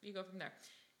you go from there.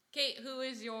 Kate, who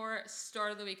is your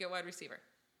start of the week at wide receiver?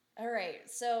 All right,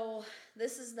 so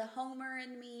this is the homer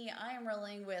in me. I am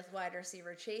rolling with wide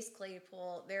receiver Chase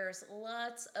Claypool. There's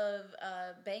lots of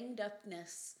banged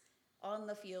upness on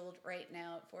the field right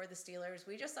now for the Steelers.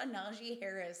 We just saw Najee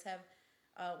Harris have,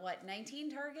 19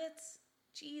 targets?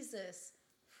 Jesus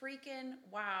freaking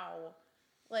wow.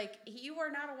 Like, you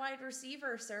are not a wide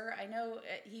receiver, sir. I know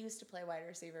he used to play wide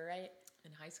receiver, right?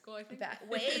 In high school, I think.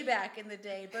 Way back in the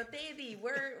day. But baby,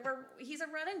 he's a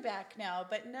running back now.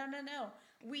 But no.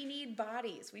 We need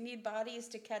bodies. We need bodies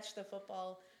to catch the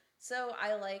football. So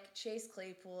I like Chase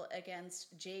Claypool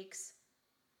against Jake's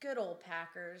good old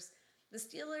Packers. The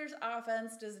Steelers'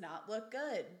 offense does not look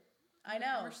good. I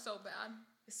know. We're so bad.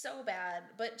 So bad.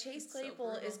 But Chase It's so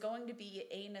Claypool brutal. is going to be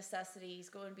a necessity. He's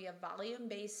going to be a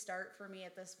volume-based start for me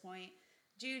at this point.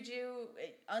 Juju,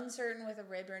 uncertain with a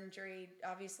rib injury.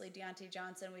 Obviously, Deontay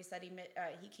Johnson, we said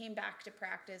he came back to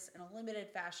practice in a limited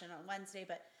fashion on Wednesday,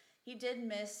 but he did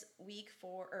miss week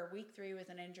 3 with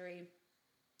an injury.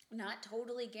 Not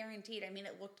totally guaranteed. I mean,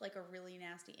 it looked like a really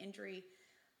nasty injury.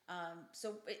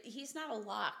 So he's not a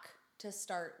lock to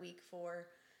start week 4.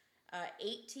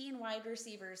 18 wide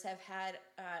receivers have had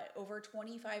over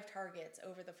 25 targets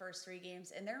over the first 3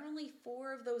 games, and there are only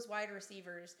 4 of those wide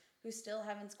receivers who still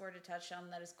haven't scored a touchdown.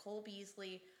 That is Cole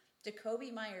Beasley,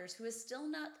 Jacoby Myers, who has still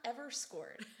not ever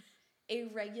scored a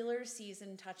regular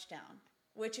season touchdown,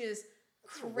 which is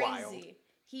crazy. Wild.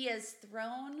 He has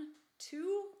thrown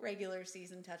 2 regular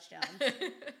season touchdowns.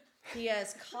 He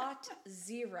has caught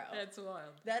 0. That's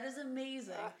wild. That is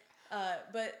amazing.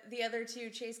 But the other 2,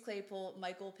 Chase Claypool,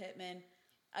 Michael Pittman,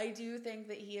 I do think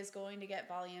that he is going to get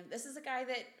volume. This is a guy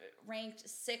that ranked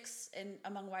 6th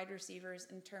among wide receivers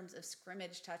in terms of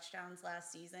scrimmage touchdowns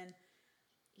last season.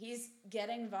 He's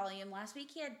getting volume. Last week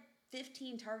he had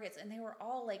 15 targets, and they were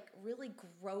all like really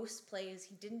gross plays.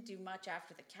 He didn't do much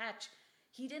after the catch.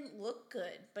 He didn't look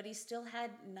good, but he still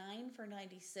had 9 for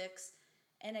 96.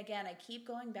 And again, I keep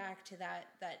going back to that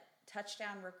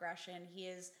touchdown regression. He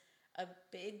is a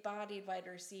big-bodied wide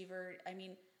receiver. I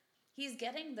mean, he's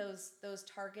getting those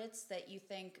targets that you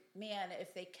think, man,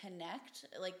 if they connect,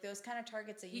 like those kind of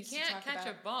targets that you used to talk about. He can't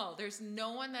catch a ball. There's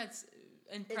no one that's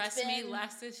impressed me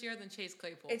less this year than Chase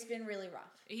Claypool. It's been really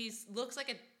rough. He looks like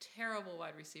a terrible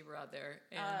wide receiver out there,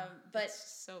 and but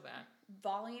it's so bad.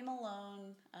 Volume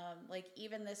alone, like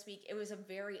even this week, it was a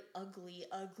very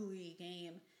ugly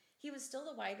game. He was still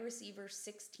the wide receiver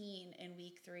 16 in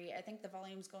week 3. I think the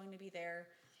volume's going to be there.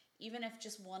 Even if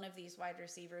just one of these wide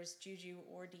receivers, Juju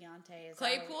or Deontay, is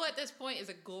Claypool out. at this point is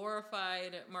a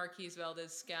glorified Marquise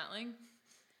Valdez-Scantling.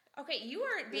 Okay, you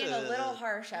are being a little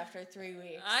harsh after 3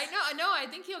 weeks. I know. I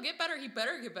think he'll get better. He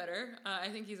better get better. I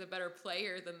think he's a better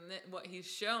player than what he's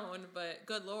shown. But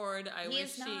good Lord,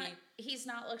 He's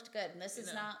not looked good. And this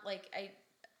is not like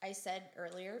I said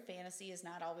earlier. Fantasy is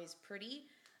not always pretty.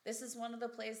 This is one of the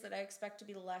plays that I expect to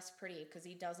be less pretty because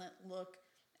he doesn't look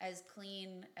as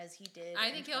clean as he did. I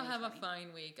think he'll have a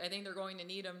fine week. I think they're going to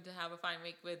need him to have a fine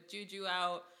week with Juju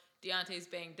out. Deontay's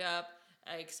banged up.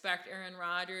 I expect Aaron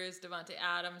Rodgers, Devontae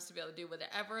Adams to be able to do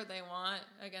whatever they want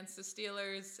against the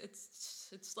Steelers.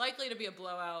 It's likely to be a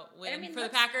blowout win for the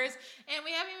Packers. And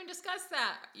we haven't even discussed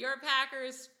that. Your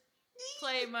Packers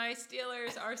play my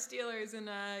Steelers, our Steelers. And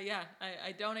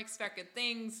I don't expect good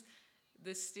things.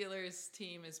 The Steelers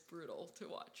team is brutal to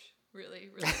watch. Really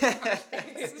hard.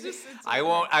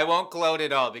 I won't gloat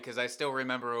at all because I still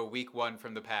remember a week 1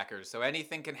 from the Packers. So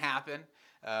anything can happen.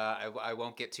 I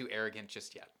won't get too arrogant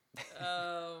just yet.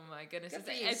 Oh my goodness!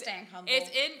 Staying humble. It's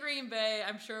in Green Bay.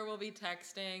 I'm sure we'll be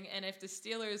texting, and if the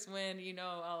Steelers win,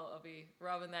 I'll be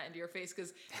rubbing that into your face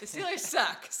because the Steelers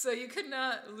suck. So you could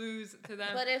not lose to them.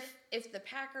 But if the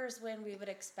Packers win, we would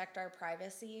expect our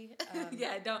privacy.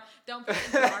 Yeah, don't put it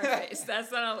into our face.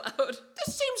 That's not allowed.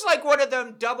 This seems like one of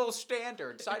them double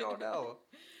standards. I don't know.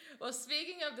 Well,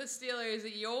 speaking of the Steelers,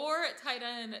 your tight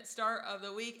end start of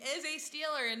the week is a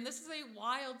Steeler, and this is a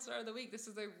wild start of the week. This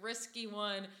is a risky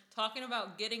one. Talking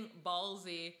about getting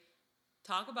ballsy.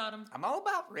 Talk about him. I'm all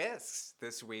about risks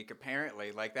this week,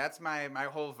 apparently. Like, that's my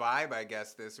whole vibe, I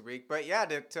guess, this week. But yeah,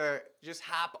 to just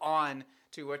hop on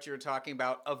to what you were talking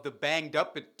about of the banged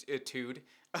up attitude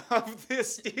of the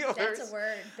Steelers. That's a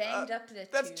word. Banged up attitude.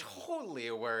 That's totally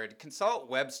a word. Consult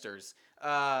Webster's.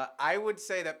 I would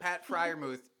say that Pat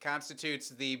Freiermuth constitutes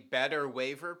the better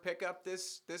waiver pickup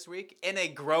this week. In a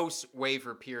gross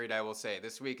waiver period, I will say.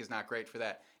 This week is not great for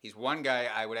that. He's one guy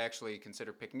I would actually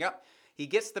consider picking up. He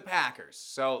gets the Packers,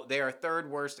 so they are 3rd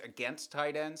worst against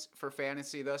tight ends for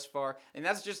fantasy thus far. And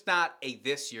that's just not a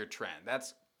this year trend.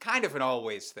 That's kind of an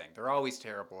always thing. They're always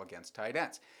terrible against tight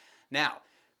ends. Now,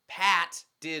 Pat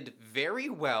did very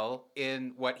well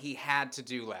in what he had to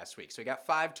do last week. So he got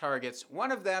 5 targets,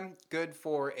 one of them good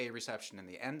for a reception in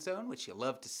the end zone, which you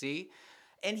love to see.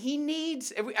 And he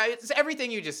needs, it's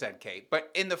everything you just said, Kate, but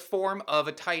in the form of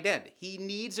a tight end. He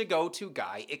needs a go-to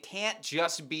guy. It can't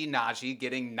just be Najee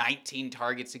getting 19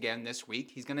 targets again this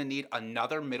week. He's going to need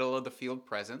another middle-of-the-field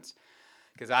presence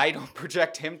because I don't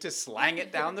project him to slang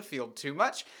it down the field too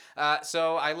much.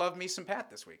 So I love me some Pat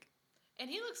this week. And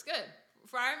he looks good.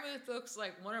 Freiermuth looks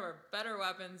like one of our better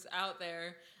weapons out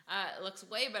there. Looks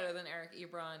way better than Eric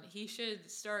Ebron. He should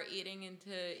start eating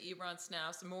into Ebron's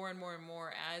snaps more and more and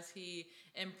more as he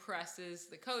impresses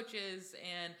the coaches.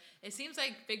 And it seems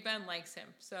like Big Ben likes him.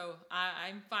 So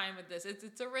I'm fine with this.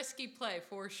 It's a risky play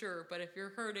for sure. But if you're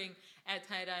hurting at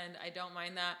tight end, I don't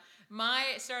mind that. My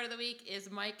start of the week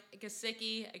is Mike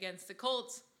Gesicki against the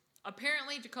Colts.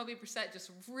 Apparently, Jacoby Brissett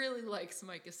just really likes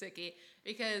Mike Gesicki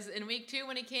because in week 2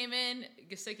 when he came in,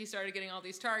 Gesicki started getting all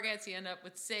these targets. He ended up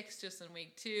with 6 just in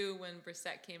week 2 when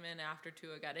Brissett came in after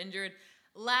Tua got injured.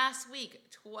 Last week,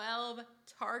 12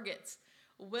 targets.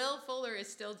 Will Fuller is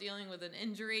still dealing with an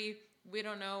injury. We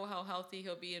don't know how healthy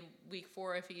he'll be in week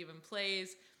 4 if he even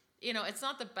plays. You know, it's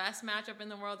not the best matchup in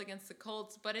the world against the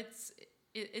Colts, but it's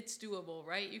doable,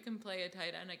 right? You can play a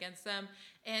tight end against them.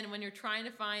 And when you're trying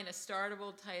to find a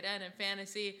startable tight end in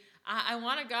fantasy, I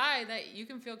want a guy that you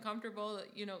can feel comfortable,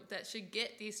 that should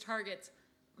get these targets.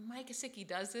 Mike Gesicki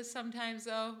does this sometimes,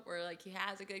 though, where, he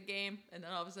has a good game, and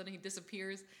then all of a sudden he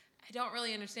disappears. I don't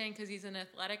really understand because he's an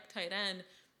athletic tight end.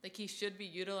 He should be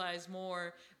utilized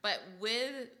more. But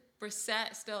with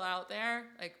Brissett still out there,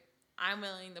 I'm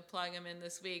willing to plug him in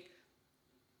this week.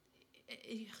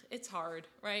 It's hard,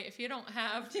 right? If you don't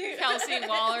have Kelsey,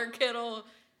 Waller, Kittle,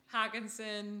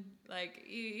 Hawkinson,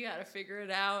 you got to figure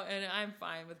it out. And I'm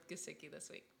fine with Gesicki this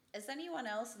week. Is anyone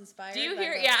else inspired? Do you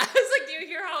hear? Yeah, I was like, do you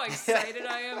hear how excited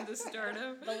I am to start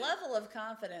him? The level of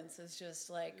confidence is just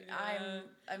I'm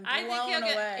blown I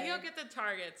think away. He'll get the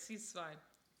targets. He's fine.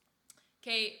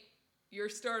 Kate, your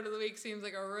start of the week seems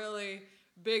like a really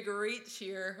big reach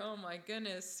here. Oh my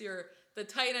goodness, you're the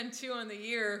tight end 2 on the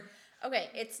year.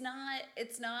 Okay, it's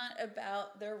not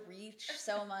about the reach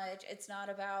so much. It's not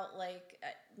about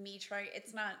me trying.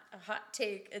 It's not a hot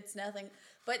take. It's nothing.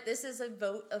 But this is a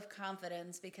vote of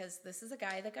confidence because this is a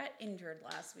guy that got injured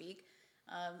last week,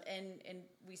 and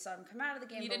we saw him come out of the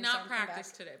game. He did not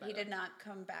practice today. He did not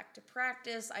come back to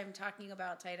practice. I'm talking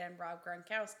about tight end Rob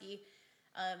Gronkowski,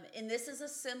 and this is a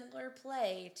similar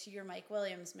play to your Mike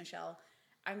Williams, Michelle.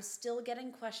 I'm still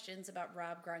getting questions about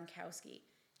Rob Gronkowski.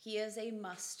 He is a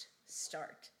must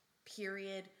start,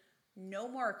 period. No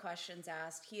more questions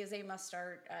asked. He is a must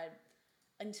start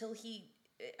until he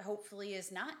hopefully is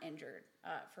not injured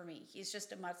for me. He's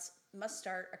just a must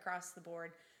start across the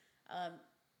board.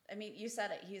 You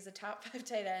said it. He's a top 5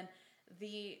 tight end.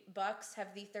 The Bucs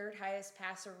have the 3rd highest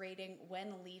passer rating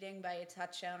when leading by a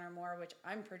touchdown or more, which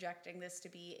I'm projecting this to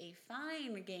be a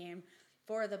fine game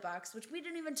for the Bucs, which we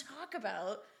didn't even talk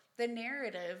about. The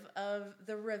narrative of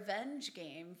the revenge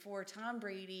game for Tom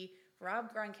Brady,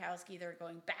 Rob Gronkowski. They're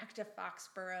going back to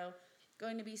Foxborough.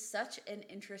 Going to be such an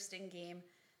interesting game.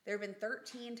 There have been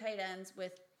 13 tight ends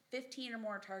with 15 or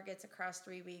more targets across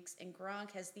 3 weeks, and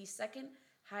Gronk has the 2nd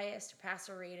highest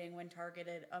passer rating when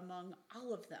targeted among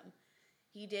all of them.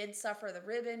 He did suffer the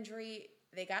rib injury.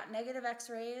 They got negative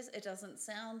x-rays. It doesn't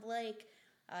sound like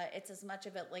it's as much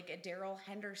of it like a Darrell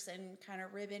Henderson kind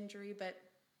of rib injury, but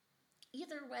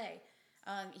either way,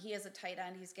 he is a tight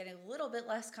end. He's getting a little bit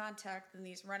less contact than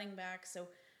these running backs, so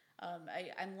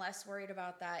I'm less worried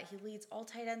about that. He leads all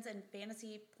tight ends in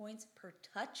fantasy points per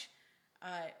touch,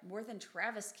 more than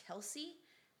Travis Kelce,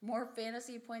 more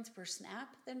fantasy points per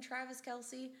snap than Travis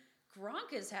Kelce.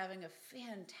 Gronk is having a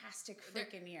fantastic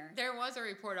freaking year. There was a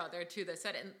report out there, too, that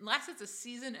said unless it's a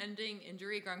season-ending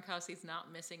injury, Gronkowski's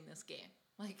not missing this game.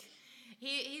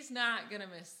 He's not going to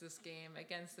miss this game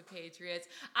against the Patriots.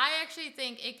 I actually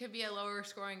think it could be a lower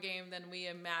scoring game than we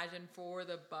imagined for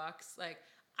the Bucs.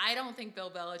 I don't think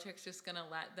Bill Belichick's just going to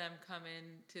let them come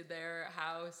into their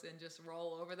house and just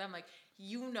roll over them.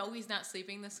 He's not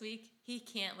sleeping this week. He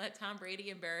can't let Tom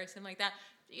Brady embarrass him like that.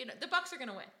 The Bucs are going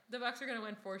to win. The Bucs are going to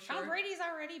win for sure. Tom Brady's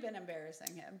already been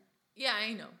embarrassing him. Yeah,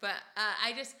 I know. But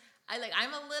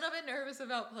I'm a little bit nervous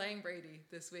about playing Brady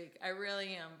this week. I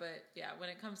really am. But yeah, when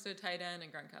it comes to tight end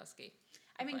and Gronkowski.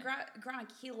 Gronk,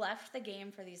 he left the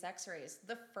game for these x-rays.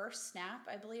 The first snap,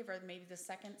 I believe, or maybe the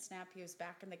second snap he was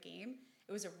back in the game,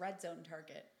 it was a red zone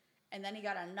target. And then he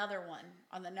got another one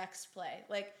on the next play.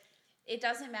 It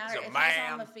doesn't matter. If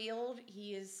he's on the field,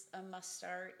 he is a must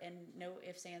start and no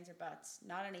ifs, ands, or buts.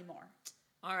 Not anymore.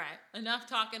 All right. Enough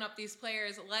talking up these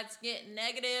players. Let's get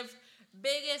negative.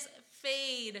 biggest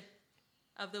fade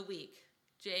of the week.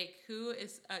 Jake, who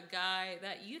is a guy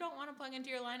that you don't want to plug into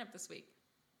your lineup this week?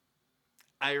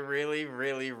 I really,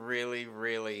 really, really,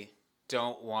 really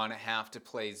don't want to have to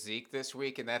play Zeke this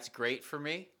week, and that's great for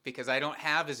me because I don't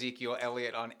have Ezekiel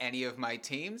Elliott on any of my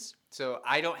teams, so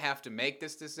I don't have to make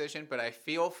this decision, but I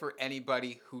feel for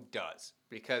anybody who does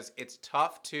because it's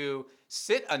tough to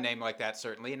sit a name like that,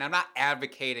 certainly, and I'm not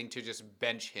advocating to just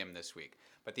bench him this week,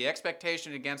 but the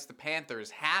expectation against the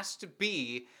Panthers has to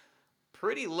be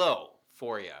pretty low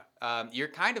for you. You're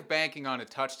kind of banking on a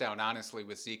touchdown, honestly,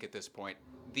 with Zeke at this point.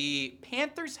 The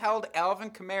Panthers held Alvin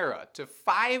Kamara to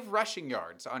 5 rushing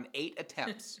yards on 8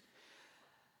 attempts.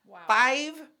 Wow.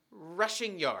 5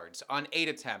 rushing yards on 8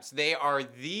 attempts. They are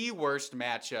the worst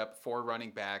matchup for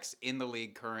running backs in the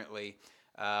league currently.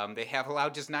 They have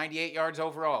allowed just 98 yards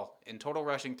overall in total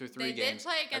rushing through 3 games. They did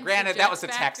play against granted, the that was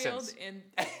Jets the Texans.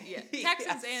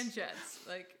 Texans and Jets.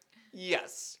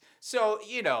 Yes. So,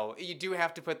 you do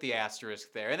have to put the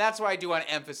asterisk there. And that's why I do want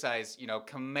to emphasize,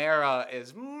 Kamara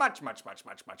is much, much, much,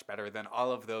 much, much better than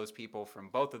all of those people from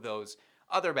both of those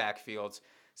other backfields.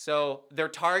 So their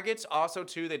targets also,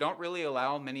 too, they don't really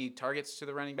allow many targets to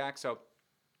the running back. So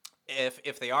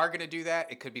if they are going to do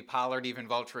that, it could be Pollard even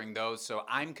vulturing those. So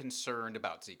I'm concerned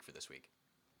about Zeke for this week.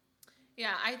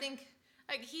 Yeah, I think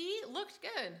he looked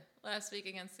good last week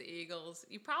against the Eagles.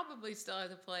 You probably still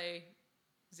have to play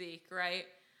Zeke, right?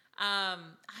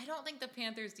 I don't think the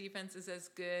Panthers defense is as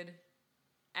good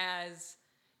as,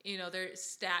 their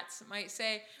stats might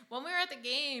say. When we were at the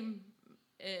game,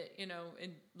 in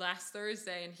last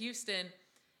Thursday in Houston,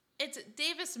 it's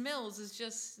Davis Mills is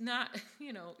just not,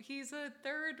 he's a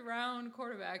 3rd round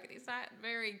quarterback and he's not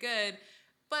very good.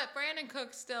 But Brandon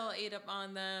Cooks still ate up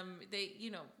on them. They,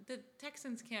 the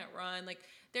Texans can't run.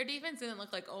 Their defense didn't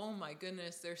look like, oh my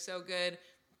goodness, they're so good.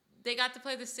 They got to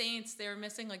play the Saints. They were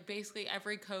missing basically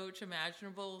every coach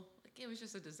imaginable. It was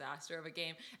just a disaster of a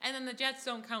game. And then the Jets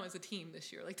don't count as a team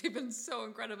this year. They've been so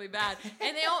incredibly bad.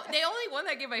 And they only won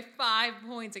that game by 5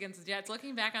 points against the Jets.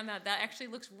 Looking back on that actually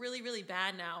looks really, really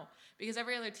bad now because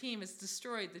every other team has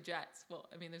destroyed the Jets. Well,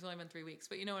 there's only been 3 weeks,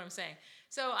 but you know what I'm saying.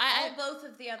 So both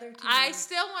of the other teams. I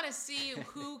still want to see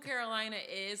who Carolina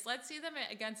is. Let's see them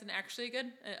against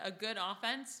a good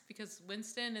offense because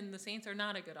Winston and the Saints are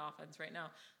not a good offense right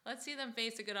now. Let's see them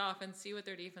face a good offense, see what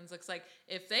their defense looks like.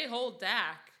 If they hold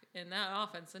Dak in that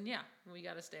offense, then yeah, we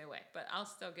got to stay away. But I'll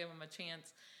still give them a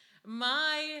chance.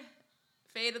 My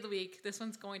fade of the week, this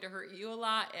one's going to hurt you a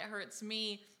lot. It hurts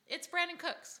me. It's Brandon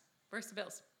Cooks versus the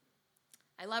Bills.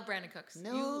 I love Brandon Cooks.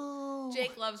 No.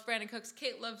 Jake loves Brandon Cooks.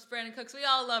 Kate loves Brandon Cooks. We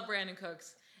all love Brandon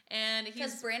Cooks. And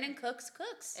because Brandon cooks.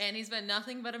 And he's been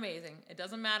nothing but amazing. It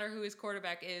doesn't matter who his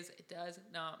quarterback is. It does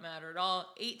not matter at all.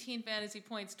 18 fantasy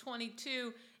points,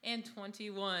 22 and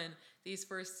 21 these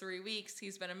first 3 weeks.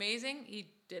 He's been amazing.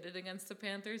 He did it against the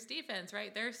Panthers defense,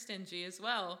 right? They're stingy as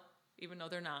well, even though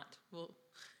they're not. Well,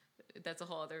 that's a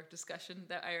whole other discussion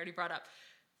that I already brought up.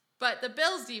 But the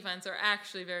Bills defense are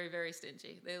actually very, very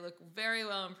stingy. They look very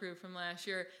well improved from last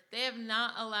year. They have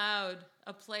not allowed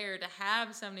a player to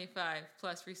have 75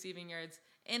 plus receiving yards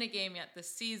in a game yet this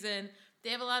season.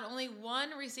 They have allowed only 1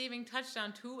 receiving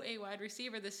touchdown to a wide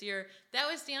receiver this year. That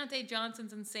was Deontay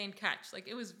Johnson's insane catch.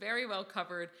 It was very well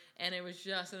covered, and it was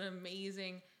just an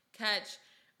amazing catch.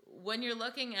 When you're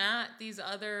looking at these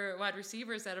other wide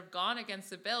receivers that have gone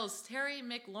against the Bills, Terry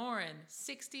McLaurin,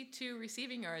 62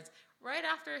 receiving yards. Right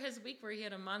after his week where he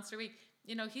had a monster week,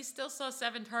 he still saw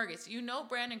 7 targets.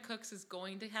 Brandon Cooks is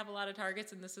going to have a lot of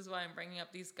targets, and this is why I'm bringing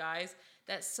up these guys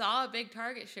that saw a big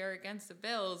target share against the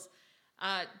Bills.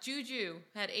 Juju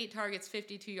had 8 targets,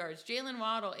 52 yards. Jalen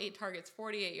Waddle, 8 targets,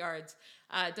 48 yards.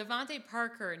 Devontae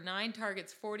Parker, 9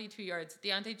 targets, 42 yards.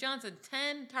 Deontay Johnson,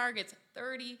 10 targets,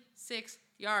 36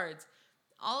 yards.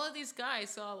 All of these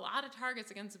guys saw a lot of targets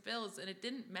against the Bills, and it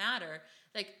didn't matter.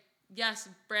 Yes,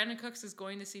 Brandon Cooks is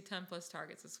going to see 10 plus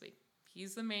targets this week.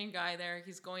 He's the main guy there.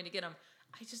 He's going to get them.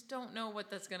 I just don't know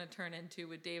what that's going to turn into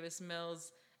with Davis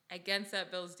Mills against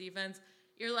that Bills defense.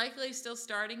 You're likely still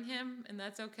starting him, and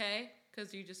that's okay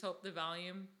because you just hope the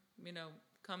volume,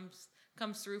 comes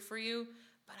through for you.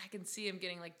 But I can see him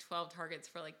getting 12 targets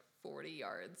for 40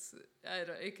 yards.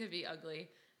 It could be ugly.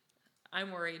 I'm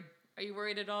worried. Are you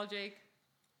worried at all, Jake?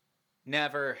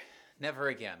 Never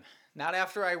again. Not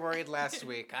after I worried last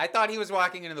week. I thought he was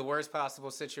walking into the worst possible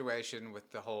situation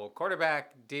with the whole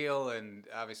quarterback deal and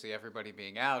obviously everybody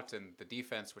being out and the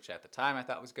defense, which at the time I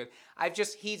thought was good.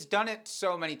 He's done it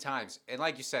so many times. And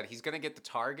like you said, he's going to get the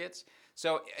targets.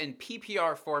 So in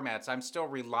PPR formats, I'm still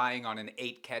relying on an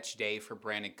 8-catch day for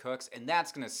Brandon Cooks, and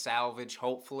that's going to salvage,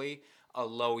 hopefully, a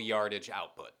low yardage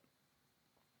output.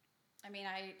 I mean,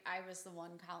 I was the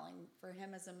one calling for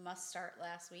him as a must start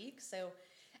last week. So,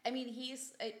 I mean,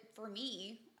 he's, for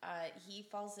me, he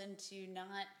falls into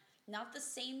not the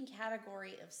same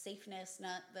category of safeness,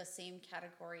 not the same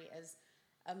category as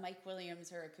a Mike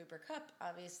Williams or a Cooper Kupp,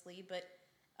 obviously, but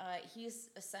he's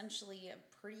essentially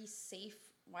a pretty safe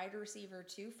wide receiver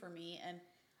too for me. And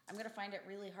I'm going to find it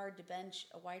really hard to bench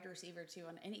a wide receiver too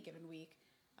on any given week,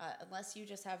 unless you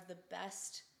just have the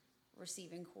best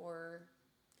receiving core.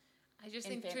 I just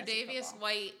think Tre'Davious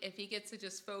White, if he gets to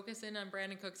just focus in on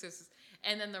Brandon Cooks,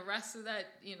 and then the rest of that,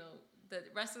 the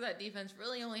rest of that defense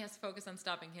really only has to focus on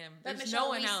stopping him. But There's Michelle, no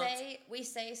one else. We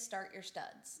say start your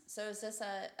studs. So is this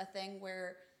a thing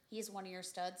where he's one of your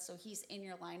studs, so he's in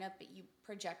your lineup, but you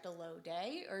project a low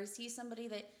day? Or is he somebody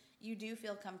that you do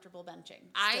feel comfortable benching?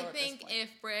 I think if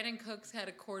Brandon Cooks had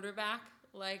a quarterback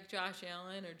like Josh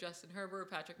Allen or Justin Herbert or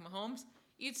Patrick Mahomes,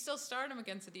 you'd still start him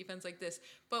against a defense like this.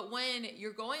 But when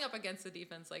you're going up against a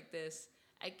defense like this,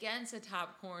 against a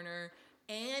top corner,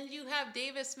 and you have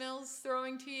Davis Mills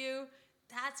throwing to you,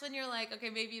 that's when you're like, okay,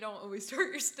 maybe you don't always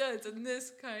start your studs in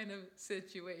this kind of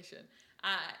situation.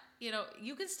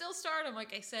 You can still start him,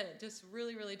 like I said, just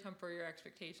really, really temper your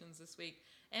expectations this week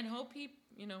and hope he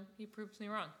proves me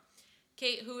wrong.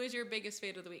 Kate, who is your biggest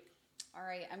fade of the week? All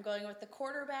right, I'm going with the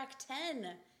quarterback 10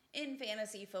 in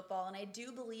fantasy football, and I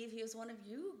do believe he was one of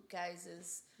you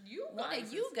guys'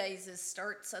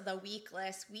 starts of the week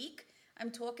last week. I'm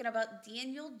talking about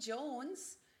Daniel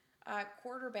Jones,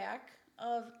 quarterback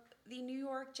of the New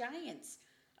York Giants.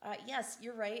 Yes,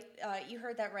 you're right. You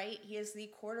heard that right. He is the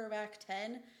quarterback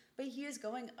 10, but he is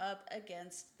going up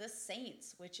against the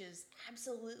Saints, which is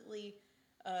absolutely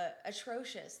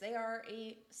atrocious. They are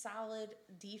a solid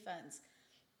defense.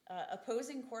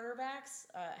 Opposing quarterbacks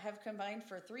have combined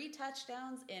for 3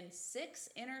 touchdowns and 6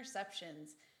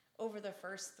 interceptions over the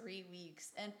first 3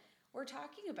 weeks. And we're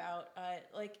talking about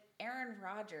like Aaron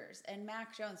Rodgers and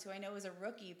Mac Jones, who I know is a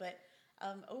rookie, but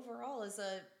overall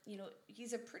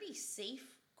he's a pretty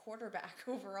safe quarterback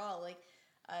overall. Like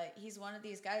he's one of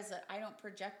these guys that I don't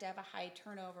project to have a high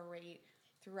turnover rate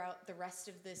throughout the rest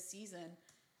of this season.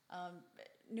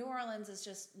 New Orleans is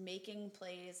just making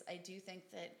plays. I do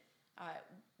think that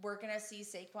we're going to see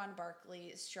Saquon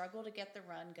Barkley struggle to get the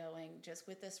run going just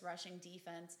with this rushing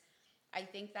defense. I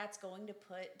think that's going to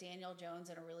put Daniel Jones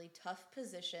in a really tough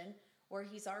position where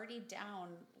he's already down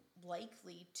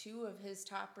likely 2 of his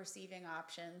top receiving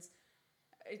options.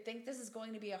 I think this is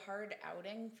going to be a hard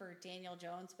outing for Daniel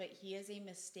Jones, but he is a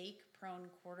mistake-prone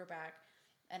quarterback,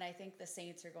 and I think the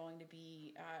Saints are going to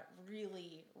be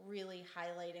really, really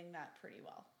highlighting that pretty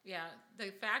well. Yeah,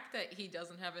 the fact that he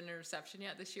doesn't have an interception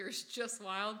yet this year is just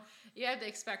wild. You have to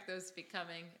expect those to be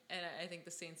coming, and I think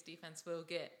the Saints defense will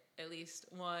get at least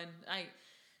one. I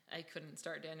couldn't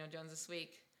start Daniel Jones this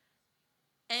week.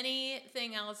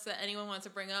 Anything else that anyone wants to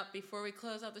bring up before we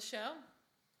close out the show?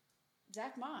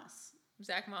 Zach Moss.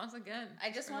 Zach Moss again.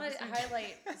 I just wanted to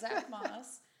highlight Zach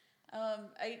Moss.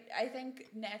 I think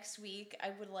next week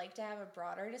I would like to have a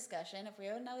broader discussion if we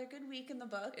have another good week in the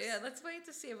books. Yeah, let's wait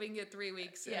to see if we can get 3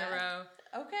 weeks in a row.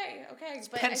 Okay. Let's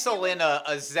pencil in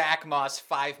a Zach Moss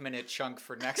 5-minute chunk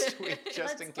for next week,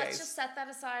 just in case. Let's just set that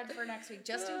aside for next week,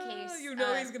 just in case. He's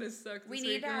going to suck this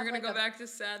week, and we're going to go back to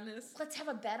sadness. Let's have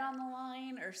a bet on the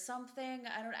line or something.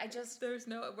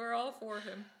 We're all for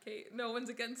him, Kate. No one's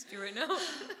against you right now.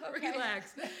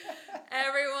 Relax.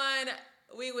 Everyone,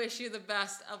 we wish you the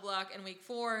best of luck in week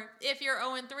 4. If you're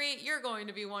 0-3, you're going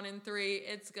to be 1-3.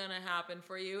 It's going to happen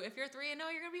for you. If you're 3-0, you're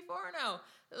going to be 4-0.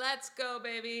 Let's go,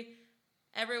 baby.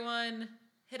 Everyone,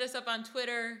 hit us up on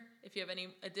Twitter. If you have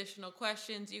any additional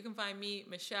questions, you can find me,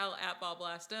 Michelle, at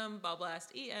BallBlastEm,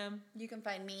 BallBlastEM. You can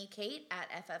find me, Kate, at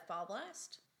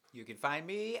FFBallBlast. You can find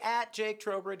me at Jake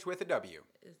Trowbridge with a W.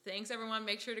 Thanks, everyone.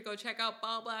 Make sure to go check out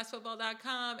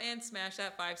ballblastfootball.com and smash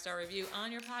that 5-star review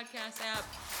on your podcast app.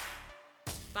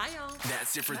 Bye, y'all.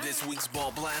 That's it for this week's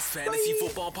Ball Blast Fantasy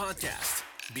Football Podcast.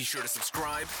 Be sure to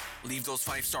subscribe, leave those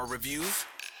 5-star reviews,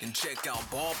 and check out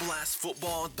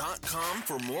ballblastfootball.com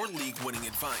for more league-winning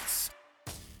advice.